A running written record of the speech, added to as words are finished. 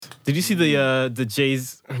Did you see the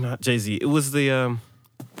Jay's or not Jay-Z? It was the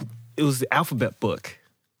alphabet book.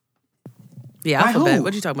 The alphabet.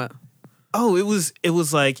 What are you talking about? Oh, it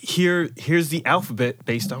was like here's the alphabet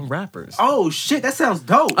based on rappers. Oh shit, that sounds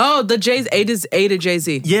dope. Oh, the Jay's A to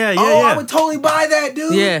Jay-Z. Yeah. I would totally buy that,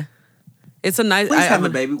 dude. Yeah. It's a nice... Please have a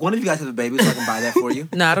baby. One of you guys have a baby so I can buy that for you.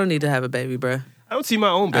 No, I don't need to have a baby, bro. I don't see my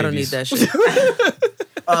own babies. I don't need that shit.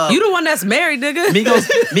 You the one that's married, nigga.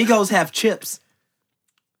 Migos have chips.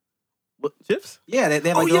 Chips? Yeah, they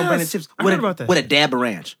have like their own brand of chips. I heard about that. With a dab of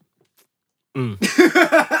ranch.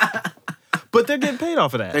 But they're getting paid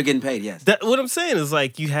off of that. They're getting paid, yes. What I'm saying is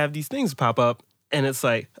like you have these things pop up and it's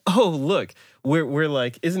like, oh look, we're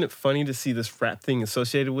like, isn't it funny to see this rap thing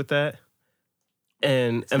associated with that?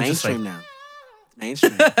 And It's I'm mainstream just like, now.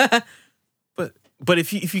 Mainstream. But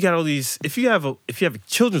if you got all these, if you have a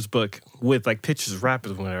children's book with like pictures of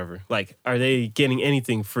rappers or whatever, like are they getting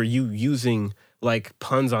anything for you using like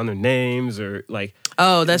puns on their names or like?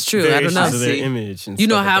 Oh, that's true. I don't know. Of their image and you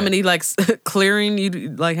know stuff how like many like clearing you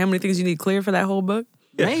like how many things you need clear for that whole book?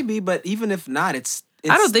 Yeah. Maybe, but even if not, it's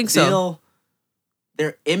I don't think so.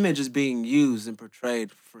 Their image is being used and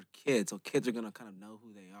portrayed for kids, so kids are gonna kind of know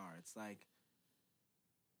who they are. It's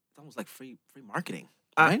almost like free marketing,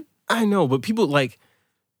 right? I know, but people like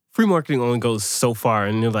free marketing only goes so far,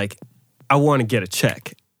 and they're like, I want to get a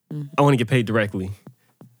check. I want to get paid directly.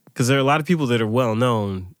 Because there are a lot of people that are well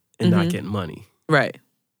known and not getting money. Right.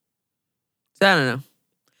 So I don't know.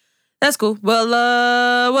 That's cool.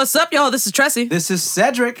 Well, what's up, y'all? This is Tressie. This is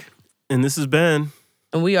Cedric. And this is Ben.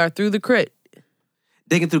 And we are Through the Crit.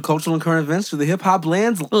 Digging through cultural and current events through the hip-hop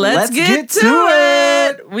lens. Let's get to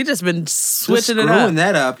it. We just been switching it up. Screwing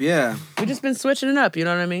that up, yeah. We just been switching it up, you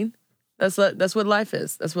know what I mean? That's what life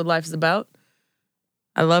is. That's what life is about.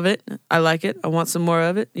 I love it. I like it. I want some more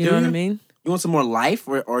of it. You know what I mean? You want some more life,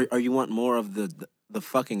 or you want more of the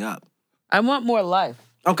fucking up? I want more life.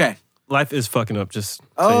 Okay. Life is fucking up, just so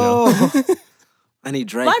Oh. you know. I need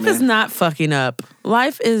Drake, Life man. is not fucking up.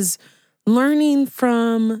 Life is learning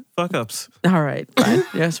from... Fuck ups. All right. Fine.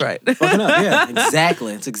 That's right. Fucking up, yeah.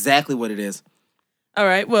 Exactly. It's exactly what it is. All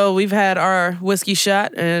right. Well, we've had our whiskey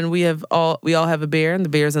shot, and we all have a beer, and the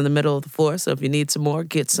beer's in the middle of the floor. So if you need some more,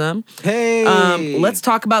 get some. Hey. Let's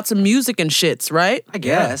talk about some music and shits, right? I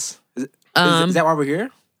guess. Is that why we're here?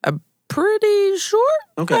 I'm pretty sure.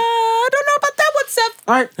 Okay. I don't know about that one, Seth.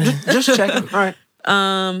 All right. Just checking. All right.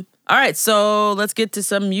 All right. So let's get to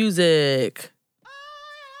some music.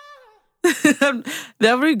 That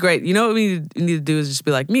would be great. You know what we need to do is just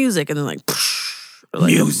be like music, and then like.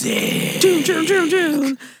 Music.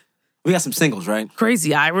 Dun. We got some singles, right?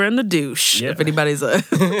 Crazy Ira and the Douche. Yeah. If anybody's a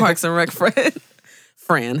Parks and Rec fan.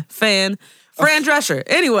 Fran Drescher.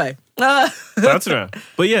 Anyway. That's right.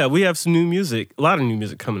 But yeah, we have some new music, a lot of new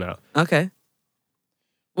music coming out. Okay.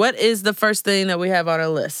 What is the first thing that we have on our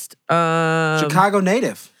list? Chicago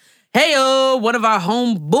native. Hey-o, one of our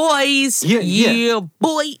homeboys. Yeah.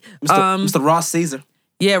 Boy. Mr. Ross Caesar.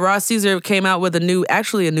 Yeah, Ross Caesar came out with a new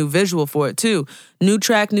visual for it too. New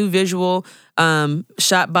track, new visual,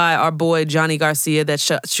 shot by our boy Johnny Garcia that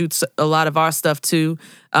shoots a lot of our stuff too.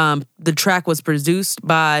 The track was produced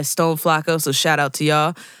by Stone Flacco, so shout out to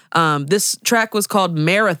y'all. This track was called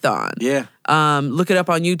Marathon. Yeah. Look it up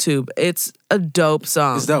on YouTube. It's a dope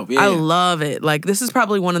song. It's dope, yeah. I love it. Like, this is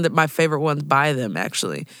probably one of my favorite ones by them,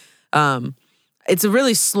 actually. It's a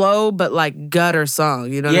really slow but like gutter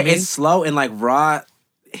song, you know what I mean? Yeah, it's slow and like Raw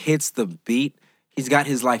hits the beat. He's got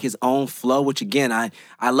his own flow, which again, I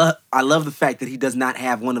love the fact that he does not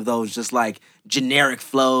have one of those just like generic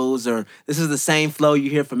flows or this is the same flow you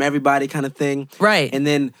hear from everybody kind of thing. Right. And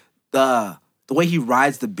then the way he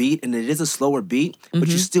rides the beat, and it is a slower beat, but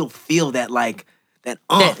you still feel that that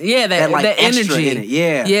energy in it.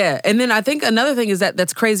 Yeah. Yeah. And then I think another thing is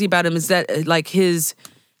that's crazy about him is that like his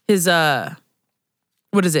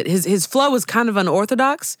what is it? His flow is kind of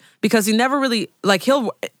unorthodox because he never really like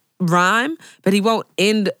he'll rhyme, but he won't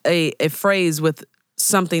end a phrase with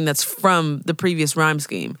something that's from the previous rhyme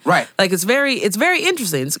scheme. Right. Like it's very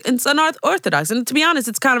interesting. It's unorthodox, and to be honest,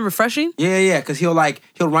 it's kind of refreshing. Yeah, because he'll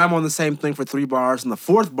rhyme on the same thing for 3 bars, and the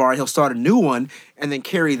 4th bar he'll start a new one, and then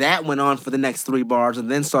carry that one on for the next 3 bars,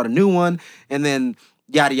 and then start a new one, and then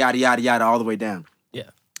yada yada yada yada all the way down. Yeah.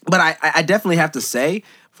 But I definitely have to say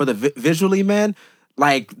for the visually, man,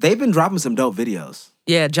 like they've been dropping some dope videos.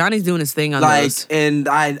 Yeah, Johnny's doing his thing on those. And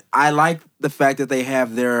I like the fact that they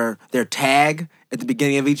have their tag at the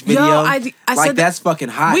beginning of each video. I like said that's fucking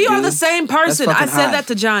hot. We dude. are the same person. I said hot. that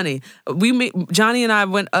to Johnny. Johnny and I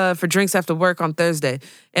went for drinks after work on Thursday,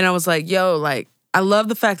 and I was like, "Yo, like I love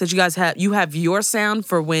the fact that you have your sound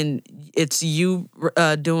for when it's you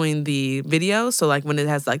doing the video. So like when it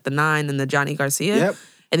has like the 9 and the Johnny Garcia, Yep.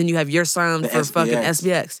 and then you have your sound The for fucking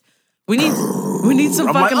SBX. SBX. We need some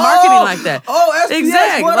I'm fucking like, marketing oh, like that. oh, SBX,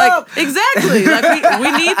 exactly, what like up? exactly. Like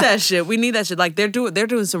we need that shit. We need that shit. Like they're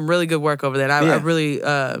doing some really good work over there. And I Yeah. really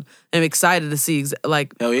am excited to see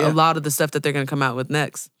like Hell yeah. a lot of the stuff that they're gonna come out with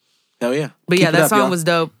next. Hell yeah. But Keep yeah, it that up, song y'all. was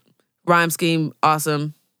dope. Rhyme scheme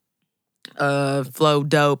awesome. Flow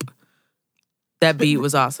dope. That beat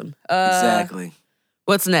was awesome. Exactly.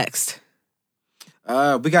 What's next?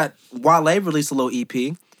 We got Wale released a little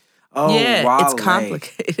EP. Oh, yeah, Wale. it's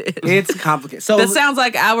complicated. It's complicated. So That sounds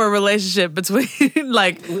like our relationship between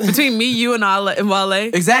between me, you, and Wale.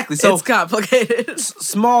 exactly. So It's complicated.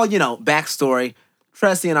 small, backstory.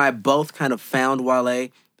 Tressie and I both kind of found Wale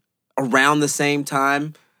around the same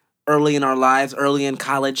time, early in our lives, early in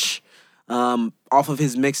college, off of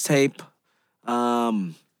his mixtape.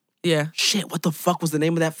 Yeah, Shit, what the fuck was the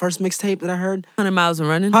name of that first mixtape that I heard? 100 Miles and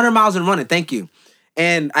Running. 100 Miles and Running, thank you.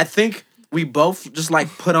 And I think we both just like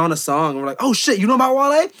put on a song and we're like, oh shit, you know about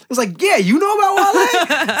Wale? It's like, yeah, you know about Wale?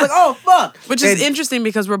 It's like, oh fuck. Which is And- interesting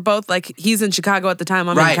because we're both like, he's in Chicago at the time,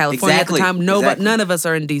 I'm in Right, California exactly, at the time. exactly. None of us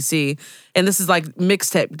are in DC. And this is like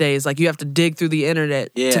mixtape days. Like you have to dig through the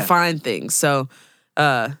internet to Yeah. find things. So,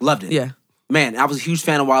 Loved it. yeah. Man, I was a huge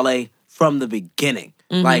fan of Wale from the beginning.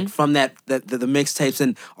 Mm-hmm. Like from the mixtapes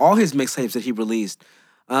and all his mixtapes that he released.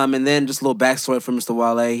 And then just a little backstory for Mr.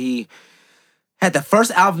 Wale. He had the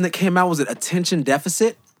first album that came out, was it Attention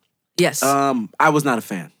Deficit? Yes. I was not a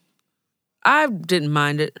fan. I didn't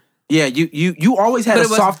mind it. Yeah, you always had But a it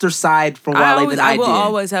was- softer side for Wale than I will did.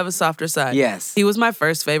 always have a softer side. Yes. He was my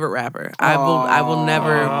first favorite rapper. I will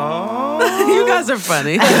never. You guys are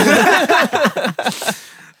funny.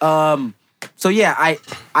 So yeah,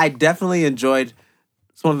 I definitely enjoyed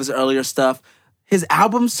some of his earlier stuff. His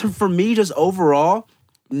albums, for me, just overall,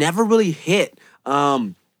 never really hit.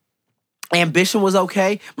 Ambition was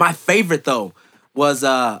okay. My favorite though was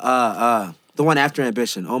the one after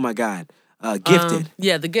Ambition. Oh my god, Gifted.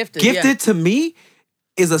 Yeah, The Gifted. Gifted Yeah. to me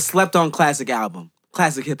is a slept on classic album,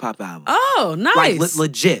 classic hip hop album. Oh, nice. Like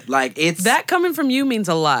legit, like it's That coming from you means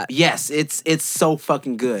a lot. Yes, it's so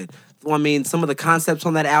fucking good. I mean, some of the concepts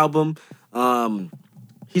on that album,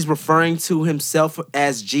 he's referring to himself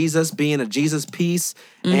as Jesus, being a Jesus piece,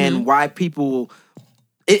 and why people.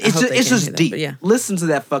 It's hope they it's can't just hear that, deep. but yeah. Listen to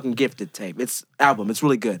that fucking Gifted tape. It's It's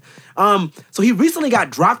really good. So he recently got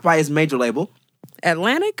dropped by his major label.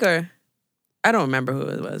 Atlantic or I don't remember who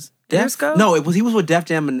it was. Interscope? No, he was with Def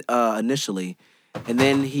Jam initially, and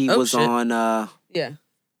then he Oh, was shit. on. Yeah.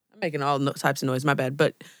 I'm making all types of noise. My bad.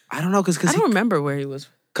 But I don't know I don't remember where he was.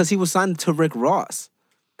 because he was signed to Rick Ross,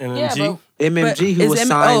 MMG. MMG, who is was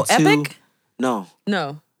signed to. Epic? No.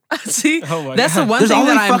 No. See, Oh my that's God. the one There's thing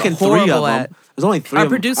only that I'm fucking 3 horrible of them. at. There's only 3 Our of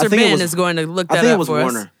them. producer I think it Ben was- is going to look I that think it up was for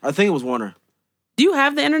Warner. us. I think it was Warner. Do you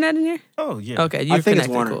have the internet in here? Oh yeah. Okay, you're I think it's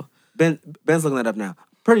connected. Warner. Cool. Ben's looking that up now.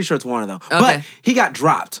 Pretty sure it's Warner though. But he got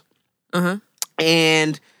dropped. Uh-huh.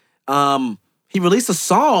 And he released a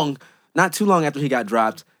song not too long after he got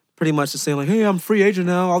dropped, pretty much just saying like, "Hey, I'm a free agent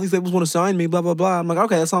now. All these labels want to sign me, blah blah blah." I'm like,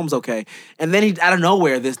 "Okay, that song's okay." And then he out of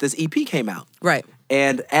nowhere this EP came out. Right.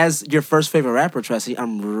 And as your first favorite rapper, Tressie,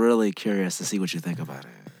 I'm really curious to see what you think about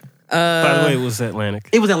it. By the way, it was Atlantic.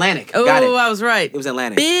 It was Atlantic. Oh, Got it. I was right. It was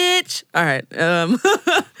Atlantic. Bitch. All right.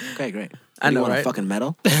 Okay, great. I You know, want a right? fucking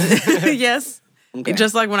medal? Yes. Okay.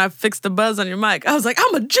 Just like when I fixed the buzz on your mic, I was like,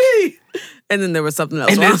 I'm a G. And then there was something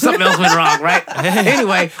else And wrong. then something else went wrong, right?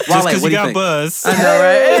 Anyway, Just Wale, because what you do you got think? buzz. I know,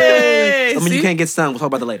 right? Hey, I mean, you see? can't get stung. We'll talk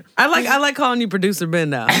about that later. I like calling you producer Ben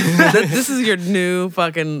now. This is your new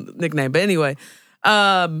fucking nickname. But anyway,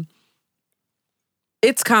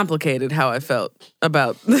 it's complicated how I felt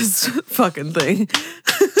about this fucking thing.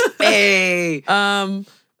 Hey.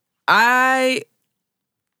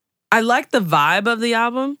 I like the vibe of the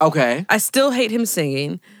album. Okay. I still hate him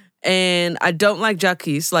singing, and I don't like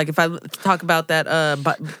Jacquees. Like if I talk about that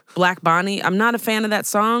Black Bonnie, I'm not a fan of that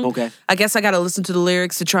song. Okay. I guess I got to listen to the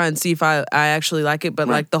lyrics to try and see if I actually like it. But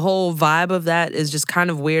Right. like the whole vibe of that is just kind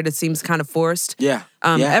of weird. It seems kind of forced. Yeah.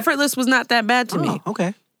 Yeah. Effortless was not that bad to me. Oh,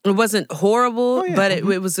 okay. It wasn't horrible, Oh, yeah. but it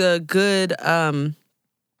was a good vibe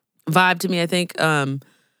to me, I think.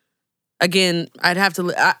 Again, I'd have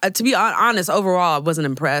to be honest, overall, I wasn't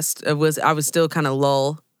impressed. I was still kind of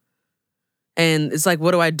lull. And it's like,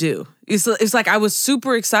 what do I do? It's like I was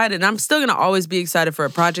super excited, and I'm still going to always be excited for a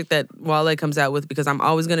project that Wale comes out with because I'm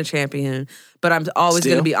always going to champion him, but I'm always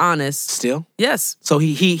going to Still? be honest. Still? Yes. So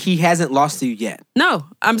he hasn't lost to you yet. No,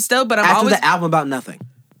 I'm still, but I'm After always... the album about nothing.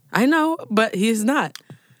 I know, but he is not.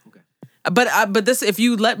 But this, if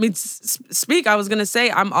you let me speak, I was gonna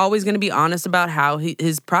say I'm always gonna be honest about how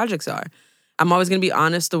his projects are. I'm always gonna be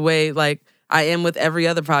honest the way like I am with every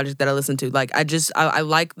other project that I listen to. Like I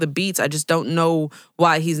like the beats. I just don't know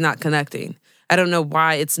why he's not connecting. I don't know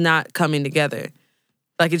why it's not coming together.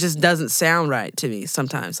 Like it just doesn't sound right to me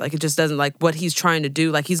sometimes. Like it just doesn't like what he's trying to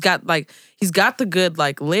do. Like he's got the good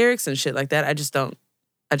like lyrics and shit like that. I just don't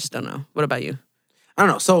know. What about you? I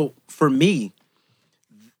don't know. So for me,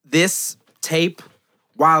 this tape,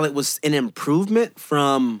 while it was an improvement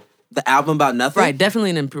from the album About Nothing, Right, definitely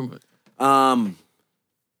an improvement.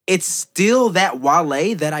 it's still that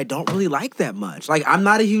Wale that I don't really like that much. Like I'm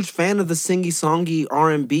not a huge fan of the singy-songy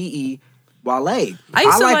R&B Wale. I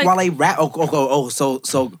used to like like- Wale rap.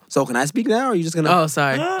 So can I speak now? Or are you just gonna? Oh,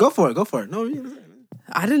 sorry. Go for it. No,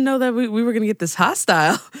 I didn't know that we were gonna get this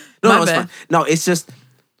hostile. no, My it's bad. fine. No, it's just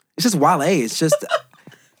Wale. It's just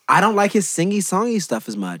I don't like his singy-songy stuff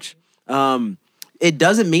as much. It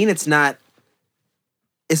doesn't mean it's not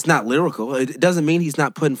lyrical. It doesn't mean he's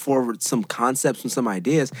not putting forward some concepts and some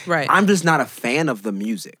ideas. Right. I'm just not a fan of the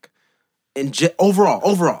music. And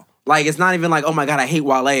overall. Like, it's not even like, oh my God, I hate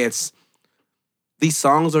Wale. It's, these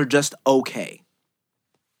songs are just okay.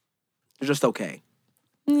 They're just okay.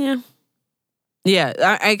 Yeah.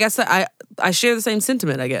 Yeah, I guess I share the same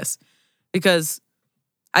sentiment, I guess. Because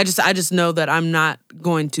I just know that he's not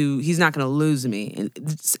going to lose me,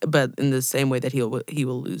 but in the same way that he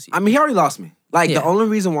will lose you. I mean, he already lost me. Like, Yeah. the only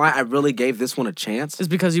reason why I really gave this one a chance Just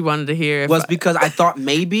because you wanted to hear was because I thought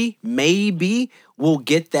maybe we'll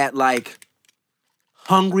get that, like,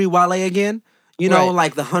 hungry Wale again. You know, Right.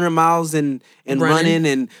 like the 100 miles and running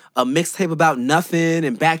and a mixtape about nothing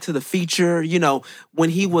and Back to the Future. You know,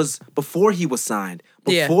 before he was signed,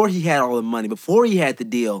 Yeah. before he had all the money, before he had the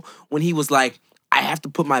deal, when he was like, I have to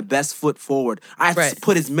put my best foot forward. I have Right. to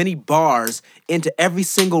put as many bars into every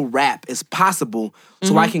single rap as possible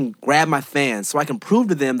so I can grab my fans, so I can prove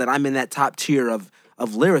to them that I'm in that top tier of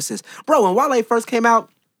lyricists. Bro, when Wale first came out,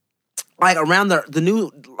 like around the new,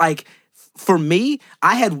 like, for me,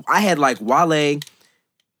 I had like Wale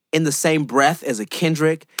in the same breath as a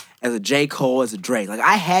Kendrick, as a J. Cole, as a Drake. Like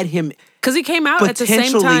I had him because he came out at the same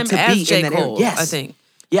potentially time to as be in J. that era. Cole, Yes. I think.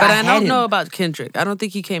 Yeah, but I I had don't know him. about Kendrick. I don't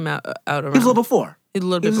think he came out around. He was a little before. He was a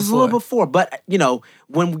little bit He was before. a little before. But you know,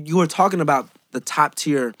 when you were talking about the top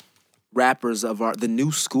tier rappers of the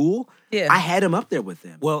new school, Yeah. I had him up there with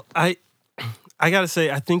them. Well, I gotta say,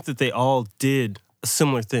 I think that they all did a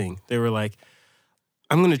similar thing. They were like,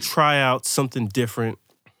 I'm gonna try out something different.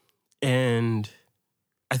 And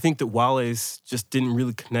I think that Wale's just didn't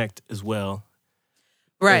really connect as well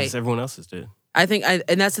Right. as everyone else's did. I think,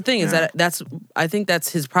 and that's the thing is I think that's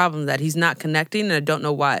his problem, that he's not connecting, and I don't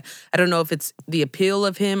know why. I don't know if it's the appeal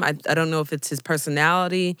of him. I don't know if it's his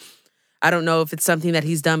personality. I don't know if it's something that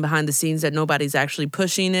he's done behind the scenes that nobody's actually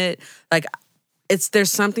pushing it. Like,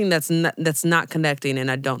 there's something that's not connecting, and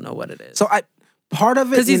I don't know what it is. So part of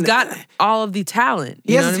it Because he's got all of the talent.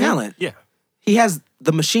 he you has know the what I mean? talent. Yeah. He has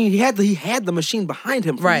the machine. He had the machine behind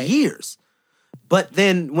him for Right. years. But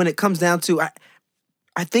then when it comes down to,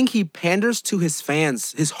 I think he panders to his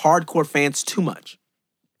fans, his hardcore fans, too much.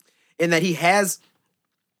 In that he has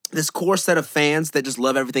this core set of fans that just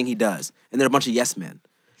love everything he does, and they're a bunch of yes men.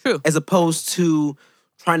 True. As opposed to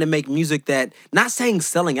trying to make music that, not saying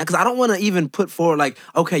selling out, because I don't want to even put forward like,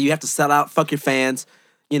 okay, you have to sell out, fuck your fans,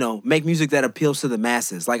 you know, make music that appeals to the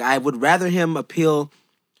masses. Like, I would rather him appeal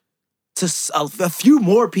to a few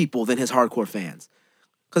more people than his hardcore fans.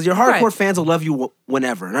 Because your hardcore Right. fans will love you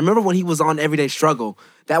whenever. And I remember when he was on Everyday Struggle,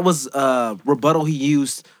 that was a rebuttal he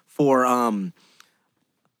used for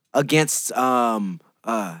against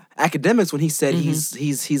academics when he said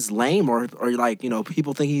he's lame or like, you know,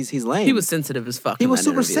 people think he's lame. He was sensitive as fuck. He in was that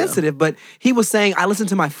super interview, though. sensitive, but he was saying, I listen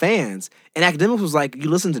to my fans. And academics was like, you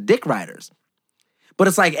listen to dick riders. But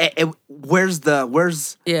it's like, where's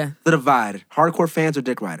the Yeah. divide? Hardcore fans or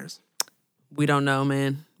dick riders? We don't know,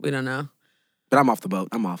 man. We don't know. But I'm off the boat.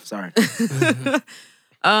 I'm off. Sorry.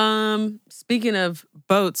 Speaking of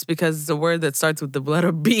boats, because it's a word that starts with the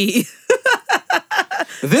letter B.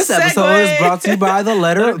 This episode is brought to you by the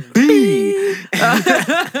letter B.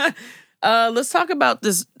 Let's talk about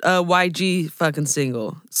this YG fucking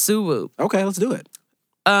single, Suwoo. Okay, let's do it.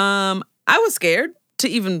 I was scared to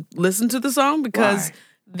even listen to the song because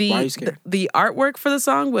Why are you scared? the artwork for the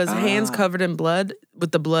song was hands covered in blood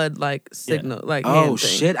with the blood like signal like Oh, hand thing.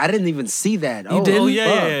 shit. I didn't even see that. You didn't? Oh,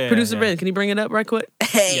 yeah. Producer Ben, can you bring it up right quick?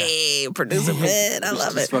 Hey, Producer Ben, I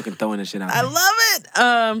love Just it. fucking throwing this shit out I there.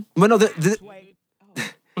 love it. But no,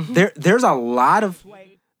 there's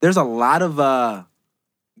a lot of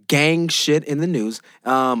gang shit in the news.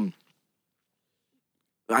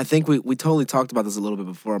 I think we totally talked about this a little bit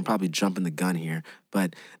before. I'm probably jumping the gun here,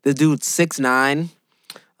 but the dude 6ix9ine,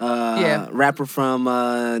 rapper from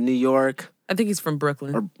New York. I think he's from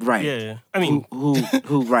Brooklyn. Or, right. Yeah. I mean,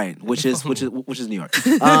 who right? Which is New York.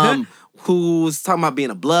 Who's talking about being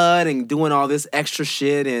a blood and doing all this extra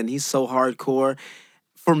shit, and he's so hardcore.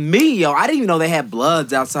 For me, yo, I didn't even know they had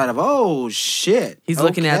Bloods outside of. Oh shit! He's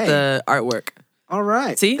looking at the artwork. All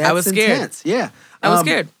right. See, I was scared. Intense. Yeah, I was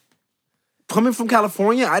scared. Coming from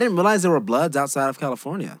California, I didn't realize there were Bloods outside of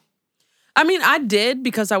California. I mean, I did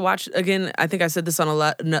because I watched, again, I think I said this on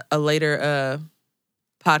a later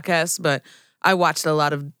podcast, but I watched a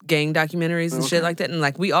lot of gang documentaries and shit like that. And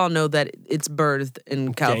like, we all know that it's birthed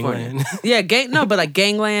in California. Gangland. Yeah, but like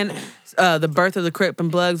Gangland, the birth of the Crip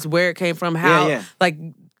and Bloods, where it came from, how like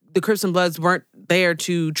the Crips and Bloods weren't there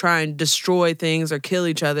to try and destroy things or kill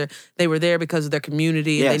each other. They were there because of their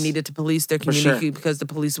community. Yes. And they needed to police their community because the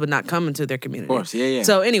police would not come into their community. Of course, yeah.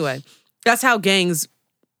 So anyway, that's how gangs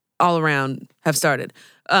all around have started.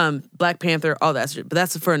 Black Panther, all that shit. But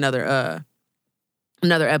that's for another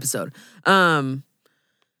episode.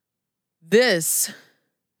 This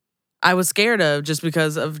I was scared of just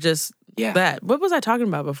because of just that. What was I talking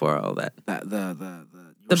about before all that?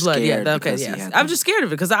 The blood, okay, yes. I'm just scared of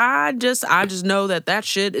it because I just know that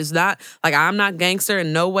shit is not, like, I'm not gangster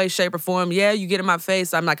in no way, shape, or form. Yeah, you get in my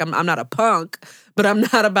face, I'm not a punk, but I'm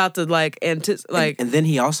not about to like And then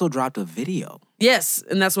he also dropped a video. Yes,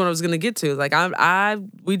 and that's what I was gonna get to. Like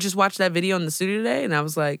we just watched that video in the studio today, and I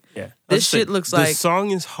was like, this shit looks like the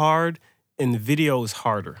song is hard and the video is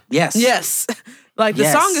harder. Yes. Like the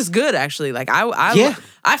song is good actually. Like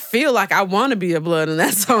I feel like I want to be a blood in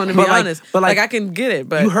that song, to be honest. But like I can get it.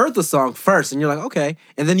 But you heard the song first and you're like, okay.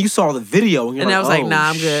 And then you saw the video and you're like, I was like, nah,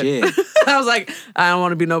 I'm good. I was like, I don't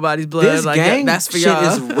want to be nobody's blood. This like gang that's for shit y'all.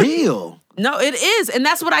 is real. No, it is. And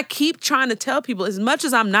that's what I keep trying to tell people. As much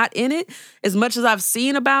as I'm not in it, as much as I've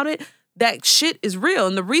seen about it, that shit is real.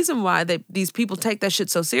 And the reason why these people take that shit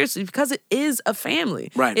so seriously is because it is a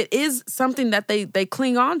family. Right. It is something that they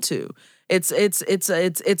cling on to.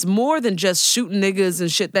 It's more than just shooting niggas and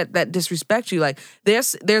shit that disrespect you. Like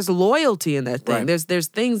there's loyalty in that thing. Right. There's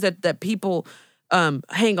things that people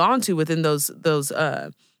hang on to within those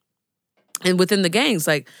and within the gangs.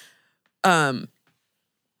 Like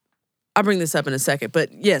I'll bring this up in a second,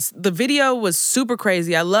 but yes, the video was super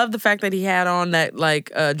crazy. I love the fact that he had on that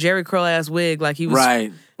like Jerry curl ass wig, like he was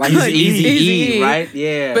right, like he's Easy-E, right?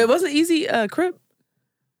 Yeah, but it wasn't Easy Crip.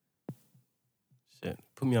 Shit,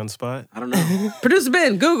 put me on the spot. I don't know. Producer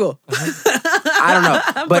Ben, Google. I don't know,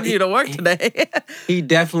 I'm but putting you to work today. He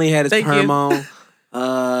definitely had his perm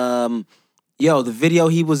on. Yo, the video,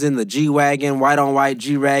 he was in the G-Wagon, white on white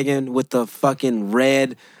G-Wagon with the fucking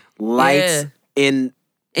red lights in.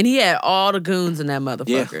 And he had all the goons in that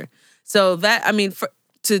motherfucker. Yeah. So that, I mean,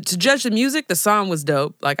 to judge the music, the song was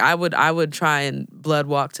dope. Like I would try and blood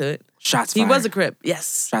walk to it. Shots fired. He was a Crip.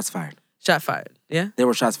 Yes. Shots fired. Shot fired. Yeah. There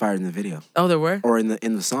were shots fired in the video. Oh, there were? Or in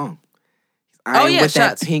the song. With shots.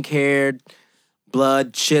 That pink-haired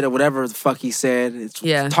blood shit or whatever the fuck he said. It's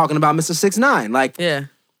talking about Mr. 6ix9ine. Like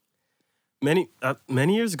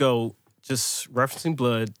many years ago, just referencing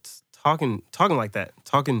blood, talking like that,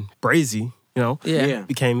 talking brazy. You know,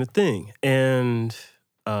 became a thing. And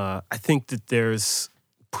I think that there's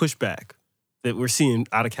pushback that we're seeing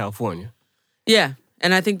out of California. Yeah.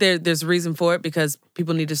 And I think there's a reason for it because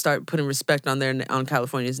people need to start putting respect on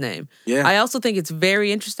California's name. Yeah. I also think it's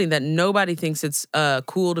very interesting that nobody thinks it's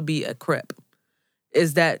cool to be a Crip.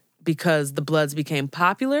 Is that because the Bloods became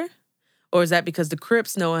popular? Or is that because the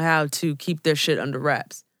Crips know how to keep their shit under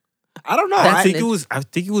wraps? I don't know. I think it was.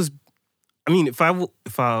 I mean, if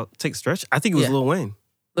I'll take a stretch, I think it was Lil Wayne.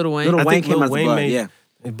 Lil Wayne. Lil Wayne came out Blood,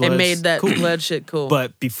 It made that blood shit cool.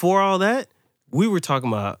 But before all that, we were talking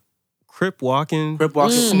about Crip walking.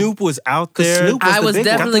 Snoop was out there. I was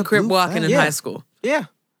definitely Crip walking in high school. Yeah.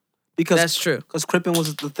 Because that's true. Because Cripping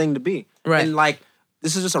was the thing to be. Right. And like,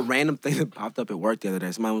 this is just a random thing that popped up at work the other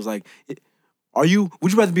day. Somebody was like, would you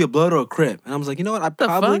rather be a Blood or a Crip? And I was like, you know what? I'd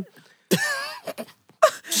probably...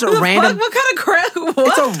 Just a random. What kind of crap?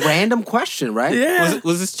 It's a random question, right? Yeah.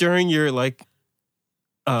 Was this during your like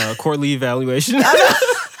quarterly evaluation?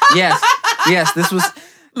 Yes. This was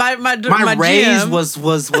my raise GM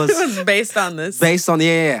was based on this. Based on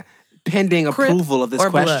pending approval of this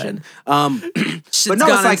question. Shit's but no,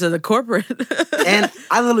 gone into the corporate. And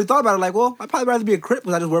I literally thought about it like, well, I'd probably rather be a Crip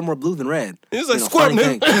because I just wear more blue than red. It was like squirt,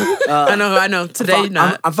 man. I know. Today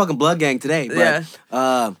not. I'm fucking Blood Gang today.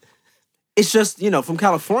 But, it's just, from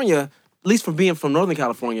California, at least from being from Northern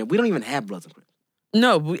California, we don't even have Bloods and Crips.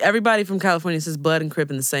 No, everybody from California says blood and Crip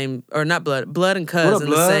in the same, or not blood and Cuz What up, in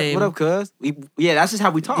the blood? same. What up, cuz? Yeah, that's just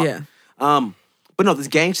how we talk. Yeah. But no, this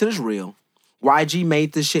gang shit is real. YG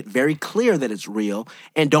made this shit very clear that it's real,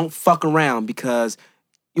 and don't fuck around because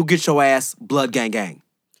you'll get your ass blood gang gang.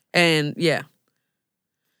 And yeah.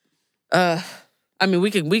 I mean,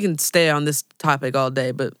 we can stay on this topic all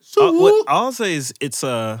day, but what I'll say is it's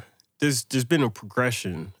there's been a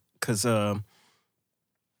progression because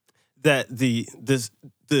that the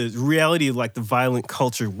reality of like the violent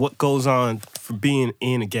culture, what goes on for being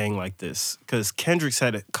in a gang like this. Because Kendrick's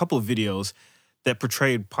had a couple of videos that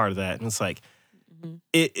portrayed part of that, and it's like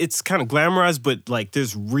it's kind of glamorized, but like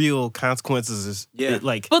there's real consequences. Yeah.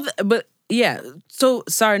 but yeah. So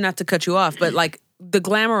sorry not to cut you off, but like the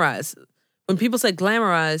glamorize. When people say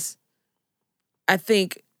glamorize, I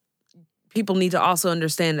think people need to also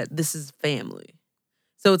understand that this is family.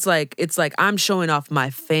 So it's like I'm showing off my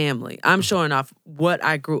family. I'm showing off what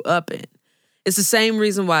I grew up in. It's the same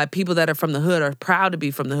reason why people that are from the hood are proud to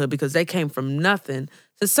be from the hood, because they came from nothing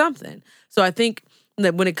to something. So I think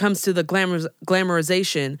that when it comes to the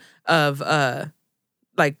glamorization of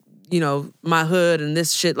like, you know, my hood and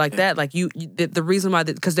this shit like that, like the reason why,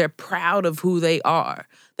 because they're proud of who they are.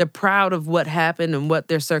 They're proud of what happened and what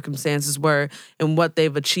their circumstances were and what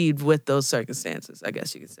they've achieved with those circumstances, I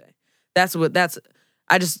guess you could say.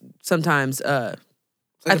 I just sometimes, It's like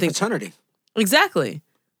I a think fraternity. exactly.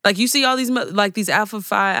 Like you see all these like these Alpha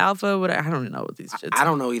Phi Alpha, whatever. I don't even know what these shits. I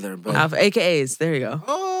don't know either, but Alpha AKAs. There you go.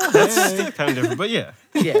 oh, That's kind of different, but yeah,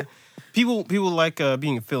 Yeah, people like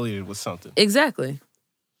being affiliated with something. exactly.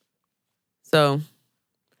 So,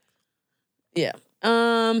 yeah.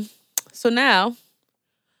 So now,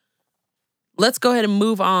 let's go ahead and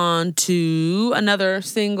move on to another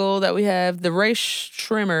single that we have, the Ray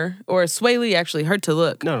Shrimmer or Sway Lee, actually, Hurt to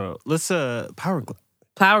Look. No, let's Power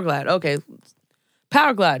Power Glide. Okay,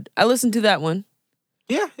 Power Glide. I listened to that one.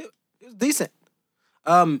 yeah, it was decent.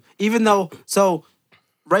 Even though, so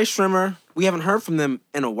Ray Shrimmer, we haven't heard from them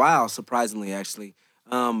in a while, surprisingly, actually.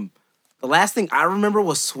 The last thing I remember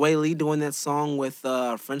was Sway Lee doing that song with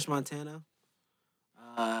French Montana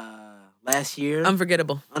last year.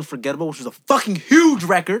 Unforgettable. Unforgettable, which was a fucking huge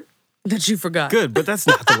record. That you forgot. Good, but that's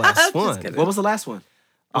not the last one. kidding. What was the last one?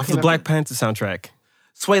 Off the Black Panther soundtrack.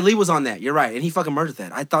 Sway Lee was on that. You're right, and he fucking murdered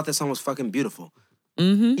that. I thought that song was fucking beautiful.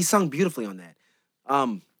 Mm-hmm. He sung beautifully on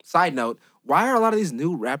that. Side note: why are a lot of these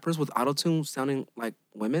new rappers with autotune sounding like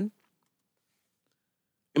women?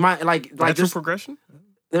 Am I like Natural there's, progression?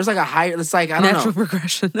 there's like a higher? It's like I don't Natural know.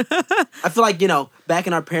 progression. I feel like, you know, back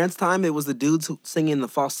in our parents' time, it was the dudes who singing the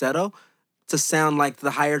falsetto to sound like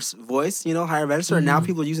the higher voice, you know, higher register. And now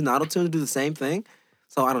people are using autotune to do the same thing.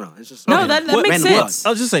 So I don't know. It's just No, that makes random sense.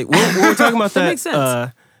 I'll just say, when we're talking about That that, makes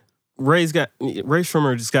sense. Ray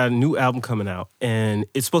Shrimmer just got a new album coming out, and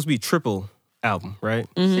it's supposed to be a triple album, right?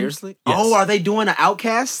 Mm-hmm. Seriously? Yes. Oh, are they doing an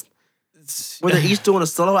Outcast? Where they're each doing a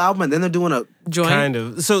solo album and then they're doing a Joint. Kind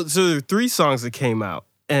of. So there are 3 songs that came out,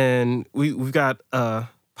 and we've got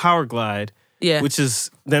Power Glide, Yeah. which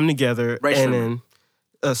is them together, Ray and Shrimmer.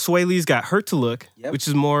 then Sway Lee's got Hurt to Look, Yep. which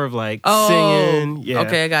is more of like Oh, singing. Yeah.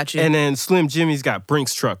 okay, I got you. And then Slim Jimmy's got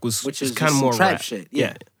Brinks Truck, which is kind of just more some trap rap. shit.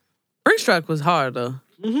 Yeah. Brinks Truck was hard though.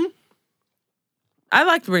 Mm-hmm. I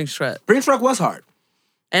liked Brinks Truck. Brinks Truck was hard.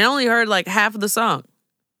 And I only heard like half of the song.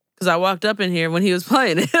 Because I walked up in here when he was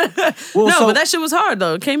playing it. Well, no, so- but that shit was hard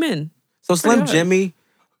though. It came in. So Slim hard. Jimmy,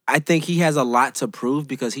 I think he has a lot to prove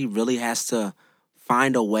because he really has to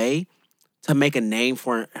find a way to make a name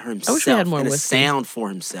for himself wish he had more and a whiskey. sound for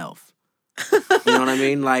himself. You know what I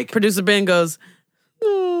mean? Like, Producer Ben goes,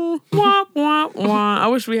 wah, wah, wah. I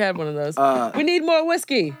wish we had one of those. We need more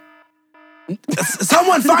whiskey.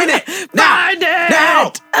 someone find it now! Find it!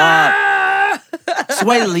 Now! Ah!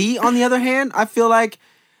 Sway Lee, on the other hand, I feel like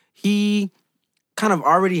he kind of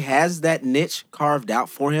already has that niche carved out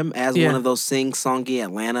for him as Yeah. one of those sing-songy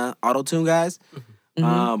Atlanta autotune guys.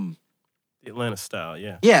 Mm-hmm. The Atlanta style,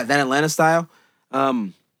 yeah. Yeah, that Atlanta style.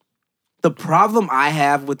 The problem I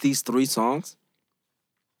have with these 3 songs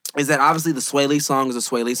is that obviously the Sway Lee song is a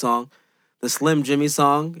Sway Lee song. The Slim Jimmy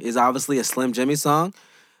song is obviously a Slim Jimmy song.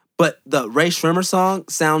 But the Ray Shrimmer song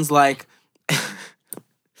sounds like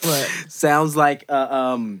What? sounds like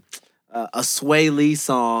a Sway Lee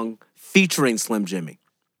song featuring Slim Jimmy.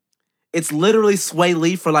 It's literally Sway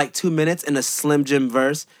Lee for like 2 minutes and a Slim Jim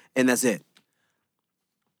verse, and that's it.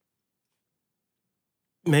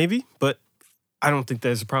 Maybe, but I don't think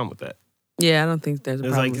there's a problem with that. Yeah, I don't think there's a It's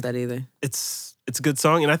problem like- with that either. It's a good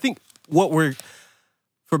song, and I think what we're,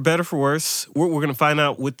 for better for worse, what we're gonna find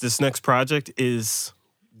out with this next project is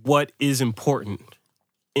what is important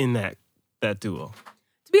in that duo.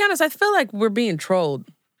 To To be honest, I feel like we're being trolled.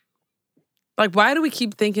 Like, why do we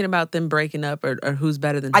keep thinking about them breaking up or who's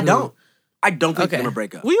better than who? I don't think Okay. they're gonna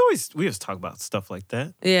break up. We always talk about stuff like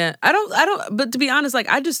that. Yeah, I don't. But to be honest, like,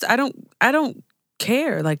 I don't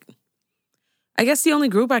care. Like, I guess the only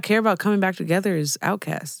group I care about coming back together is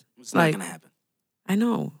Outkast. It's not like, gonna happen. I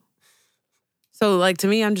know. So, like, to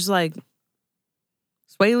me, I'm just like,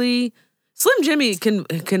 Sway Lee, Slim Jimmy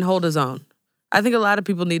can hold his own. I think a lot of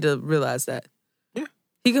people need to realize that. Yeah.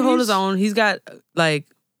 He can hold his own. He's got, like,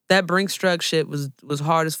 that Brinks-Strug shit was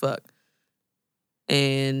hard as fuck.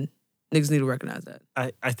 And niggas need to recognize that.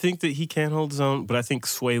 I think that he can hold his own, but I think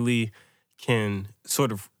Sway Lee can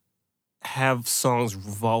sort of have songs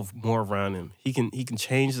revolve more around him. He can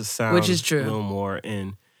change the sound, Which is true. a little more,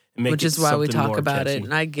 and make Which it is why we something talk more about catchy. it.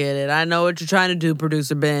 And I get it. I know what you're trying to do,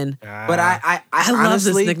 producer Ben. But I I love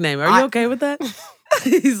honestly, this nickname. Are you okay with that?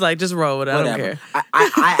 He's like, just roll with it. I don't whatever. care.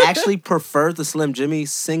 I actually prefer the Slim Jimmy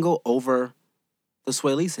single over the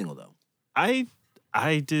Sway Lee single, though. I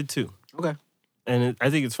did too, Okay. and I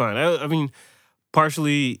think it's fine. I mean,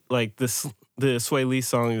 partially like the Sway Lee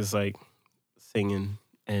song is like singing,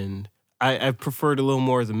 and I preferred a little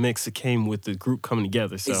more of the mix that came with the group coming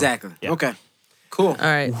together. So, Exactly. yeah. Okay. Cool. All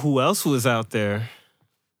right. Who else was out there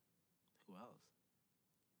Who else?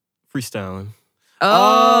 freestyling?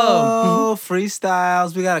 Oh. Oh,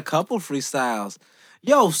 freestyles. We got a couple freestyles.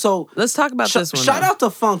 Yo, so Let's talk about this one. shout though. out to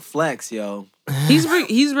Funk Flex, yo. He's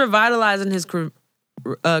revitalizing his career.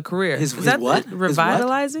 His Is that what? His what?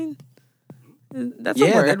 Revitalizing? That's a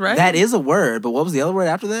word, right? That is a word, but what was the other word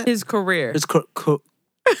after that? his career. His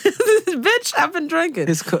Bitch, I've been drinking.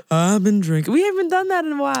 I've been drinking. We haven't done that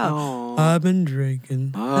in a while. Oh. I've been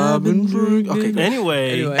drinking. I've been drinking. Okay,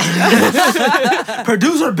 Anyway,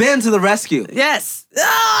 producer Ben to the rescue. Yes.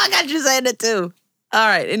 Oh, I got you saying it too. All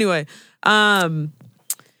right. Anyway,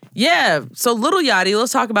 yeah. So Lil Yachty,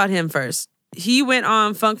 let's talk about him first. He went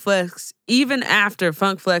on Funk Flex even after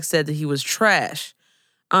Funk Flex said that he was trash,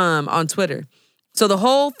 on Twitter. So the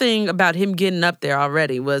whole thing about him getting up there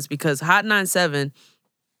already was because Hot 97,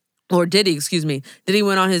 or Diddy, excuse me, Diddy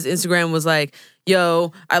went on his Instagram and was like,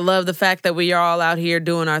 yo, I love the fact that we are all out here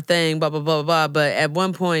doing our thing, blah, blah, blah, blah, but at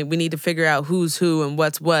one point we need to figure out who's who and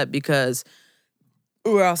what's what because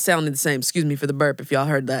we're all sounding the same. Excuse me for the burp if y'all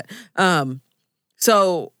heard that.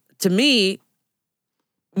 So to me,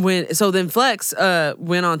 then Flex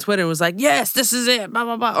went on Twitter and was like, yes, this is it, blah,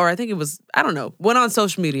 blah, blah. Or I think it was, I don't know, went on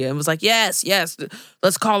social media and was like, yes,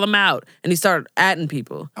 let's call him out. And he started adding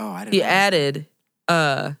people. Oh, I didn't He know. added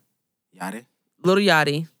Yachty. Lil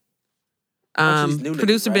Yachty. Oh, she's new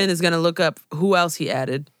Producer niggas, Ben right? is going to look up who else he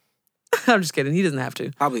added. I'm just kidding. He doesn't have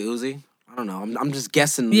to. Probably Uzi. I don't know. I'm just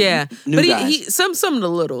guessing. Yeah. New But guys. he some of the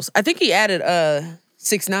littles. I think he added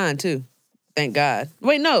 6ix9ine too. Thank God.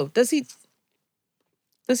 Wait, no. Does he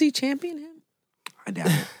champion him? I doubt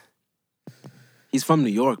it. He's from New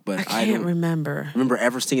York, but I can't don't remember. remember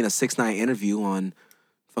ever seeing a 6ix9ine interview on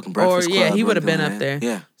fucking Breakfast Or Club. yeah, he or would have been anything up like there. that.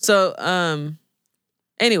 Yeah. So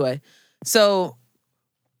anyway, so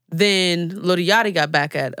then Lil Yachty got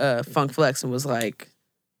back at Funk Flex and was like,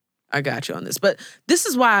 I got you on this. But this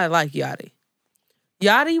is why I like Yachty.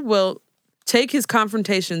 Yachty will take his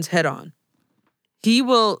confrontations head on. He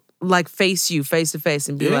will like face you face to face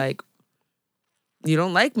and be Yeah. like, you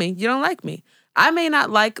don't like me. You don't like me. I may not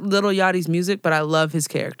like Lil Yachty's music, but I love his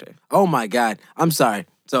character. Oh my God. I'm sorry.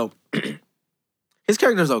 So his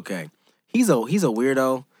character's okay. He's a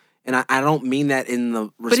weirdo. And I don't mean that in the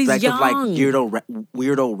But he's respect of like young.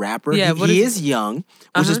 weirdo rapper. Yeah, what he is- is young,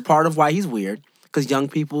 which is Uh-huh. part of why he's weird. Because young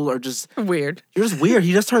people are just Weird. you're just weird.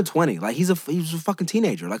 He just turned 20. Like he was a fucking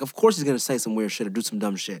teenager. Like of course he's gonna say some weird shit or do some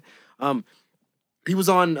dumb shit. He was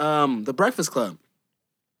on the Breakfast Club.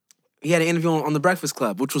 He had an interview on the Breakfast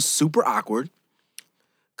Club, which was super awkward.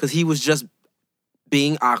 Cause he was just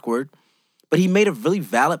being awkward. But he made a really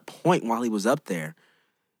valid point while he was up there.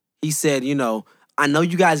 He said, you know, I know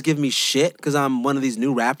you guys give me shit because I'm one of these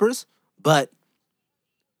new rappers, but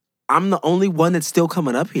I'm the only one that's still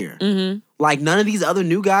coming up here. Mm-hmm. Like, none of these other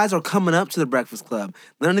new guys are coming up to the Breakfast Club.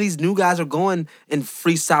 None of these new guys are going and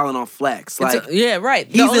freestyling on Flex. Like, Yeah, right.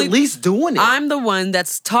 The he's only- at least doing it. I'm the one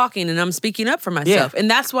that's talking and I'm speaking up for myself. Yeah. And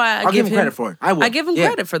that's why I'll give him credit for it. I will. I give him Yeah.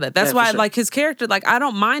 credit for that. That's Yeah, why for sure. like his character, like I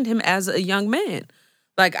don't mind him as a young man.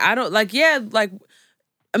 Like I don't like, yeah, like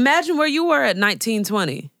imagine where you were at 19,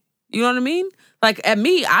 20. You know what I mean? Like at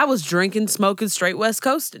me, I was drinking, smoking, straight West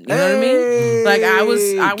Coasting. You know what I mean? Like I was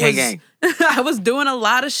Gang. I was doing a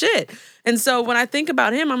lot of shit. And so when I think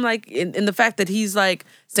about him, I'm like, in the fact that he's like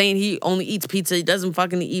saying he only eats pizza, he doesn't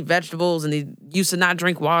fucking eat vegetables, and he used to not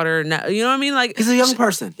drink water. Now, you know what I mean? Like He's a young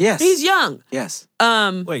person. Yes. he's young. Yes.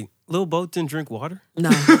 wait, Lil Boat didn't drink water? No.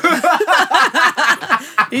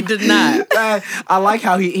 He did not. I like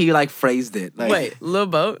how he like phrased it. Like, Wait, Lil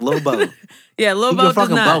Boat? Lil Boat. Yeah, Lil You Boat a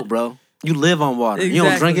fucking did not. boat, bro. You live on water. You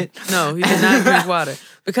don't drink it? No, he did not drink water.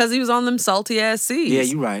 Because he was on them salty ass seas. Yeah,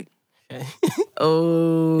 you right.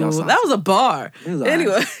 Oh, Y'all that was a bar. It was all right.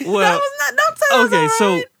 Anyway, Well, that was not. Don't say that was Okay,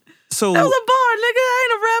 all right. so That was a bar, nigga. I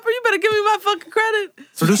ain't a rapper. You better give me my fucking credit.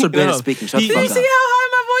 Producer Ben No, is speaking. Shut the he- Did you fuck see up. how high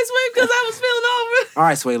my voice went because I was feeling over? All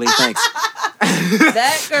right, Sway Lee, thanks.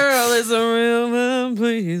 That girl is a real man,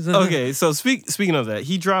 please. Okay, so speaking of that,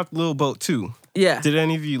 he dropped Lil Boat 2. Yeah. Did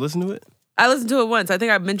any of you listen to it? I listened to it once. I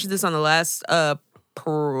think I mentioned this on the last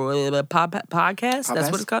podcast.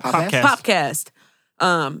 That's what it's called. Popcast? Popcast.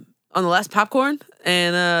 On the last Popcorn.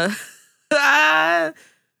 And I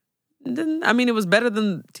didn't. I mean, it was better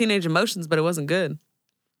than Teenage Emotions, but it wasn't good.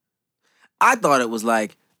 I thought it was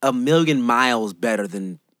like a million miles better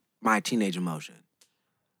than My Teenage Emotion.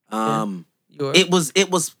 Yours? It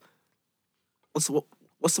was.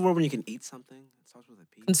 What's the word when you can eat something? It starts with a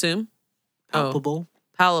P. Consume. Palpable.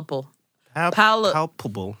 Palpable.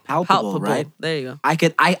 Palpable. Palpable, right? There you go. I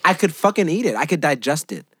could fucking eat it. I could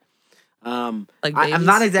digest it. Like I'm babies?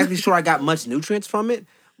 not exactly sure I got much nutrients from it,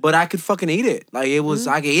 but I could fucking eat it. Like it was,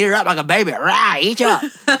 I could eat it up like a baby. Rah, eat you up.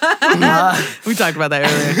 We talked about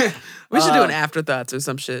that earlier. We should do an afterthoughts or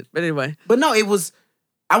some shit. But anyway. But no, I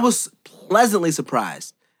was pleasantly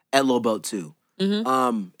surprised at Lil Boat 2.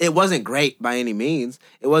 It wasn't great by any means.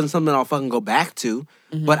 It wasn't something I'll fucking go back to,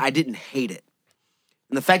 but I didn't hate it.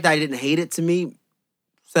 And the fact that I didn't hate it to me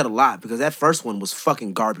said a lot because that first one was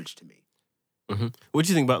fucking garbage to me. Mm-hmm. What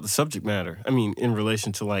do you think about the subject matter? I mean, in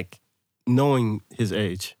relation to like knowing his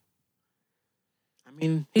age. I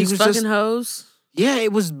mean, He's was fucking just, hoes. yeah,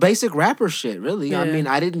 it was basic rapper shit, really. Yeah. I mean,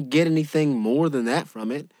 I didn't get anything more than that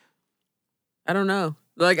from it. I don't know.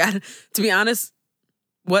 Like, to be honest,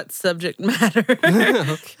 what subject matter?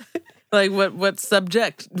 Okay. Like, what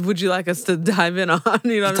subject would you like us to dive in on? You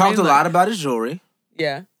know He what talked I mean? a lot about his jewelry.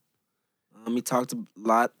 Yeah. He talked a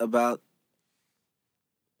lot about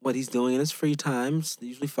what he's doing in his free times,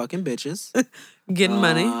 usually fucking bitches. Getting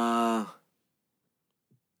money.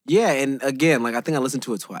 Yeah, and again, like I think I listened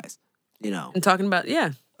to it twice. You know. And talking about,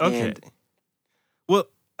 yeah. Okay. And Well,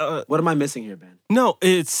 what am I missing here, Ben? no,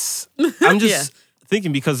 it's I'm just Yeah.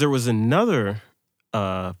 thinking because there was another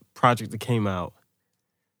project that came out.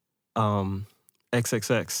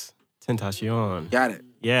 XXX Tentacion. Got it.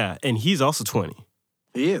 Yeah, and he's also 20.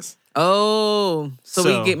 He is. Oh, so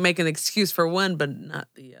So- we make an excuse for one, but not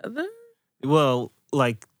the other? Well,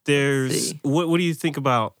 like there's see. what do you think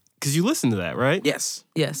about because you listened to that, right? Yes.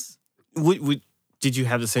 Yes. Did you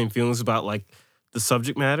have the same feelings about like the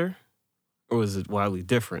subject matter? Or was it wildly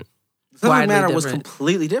different? The subject Widely matter was different.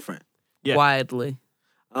 completely different. Yeah. Widely.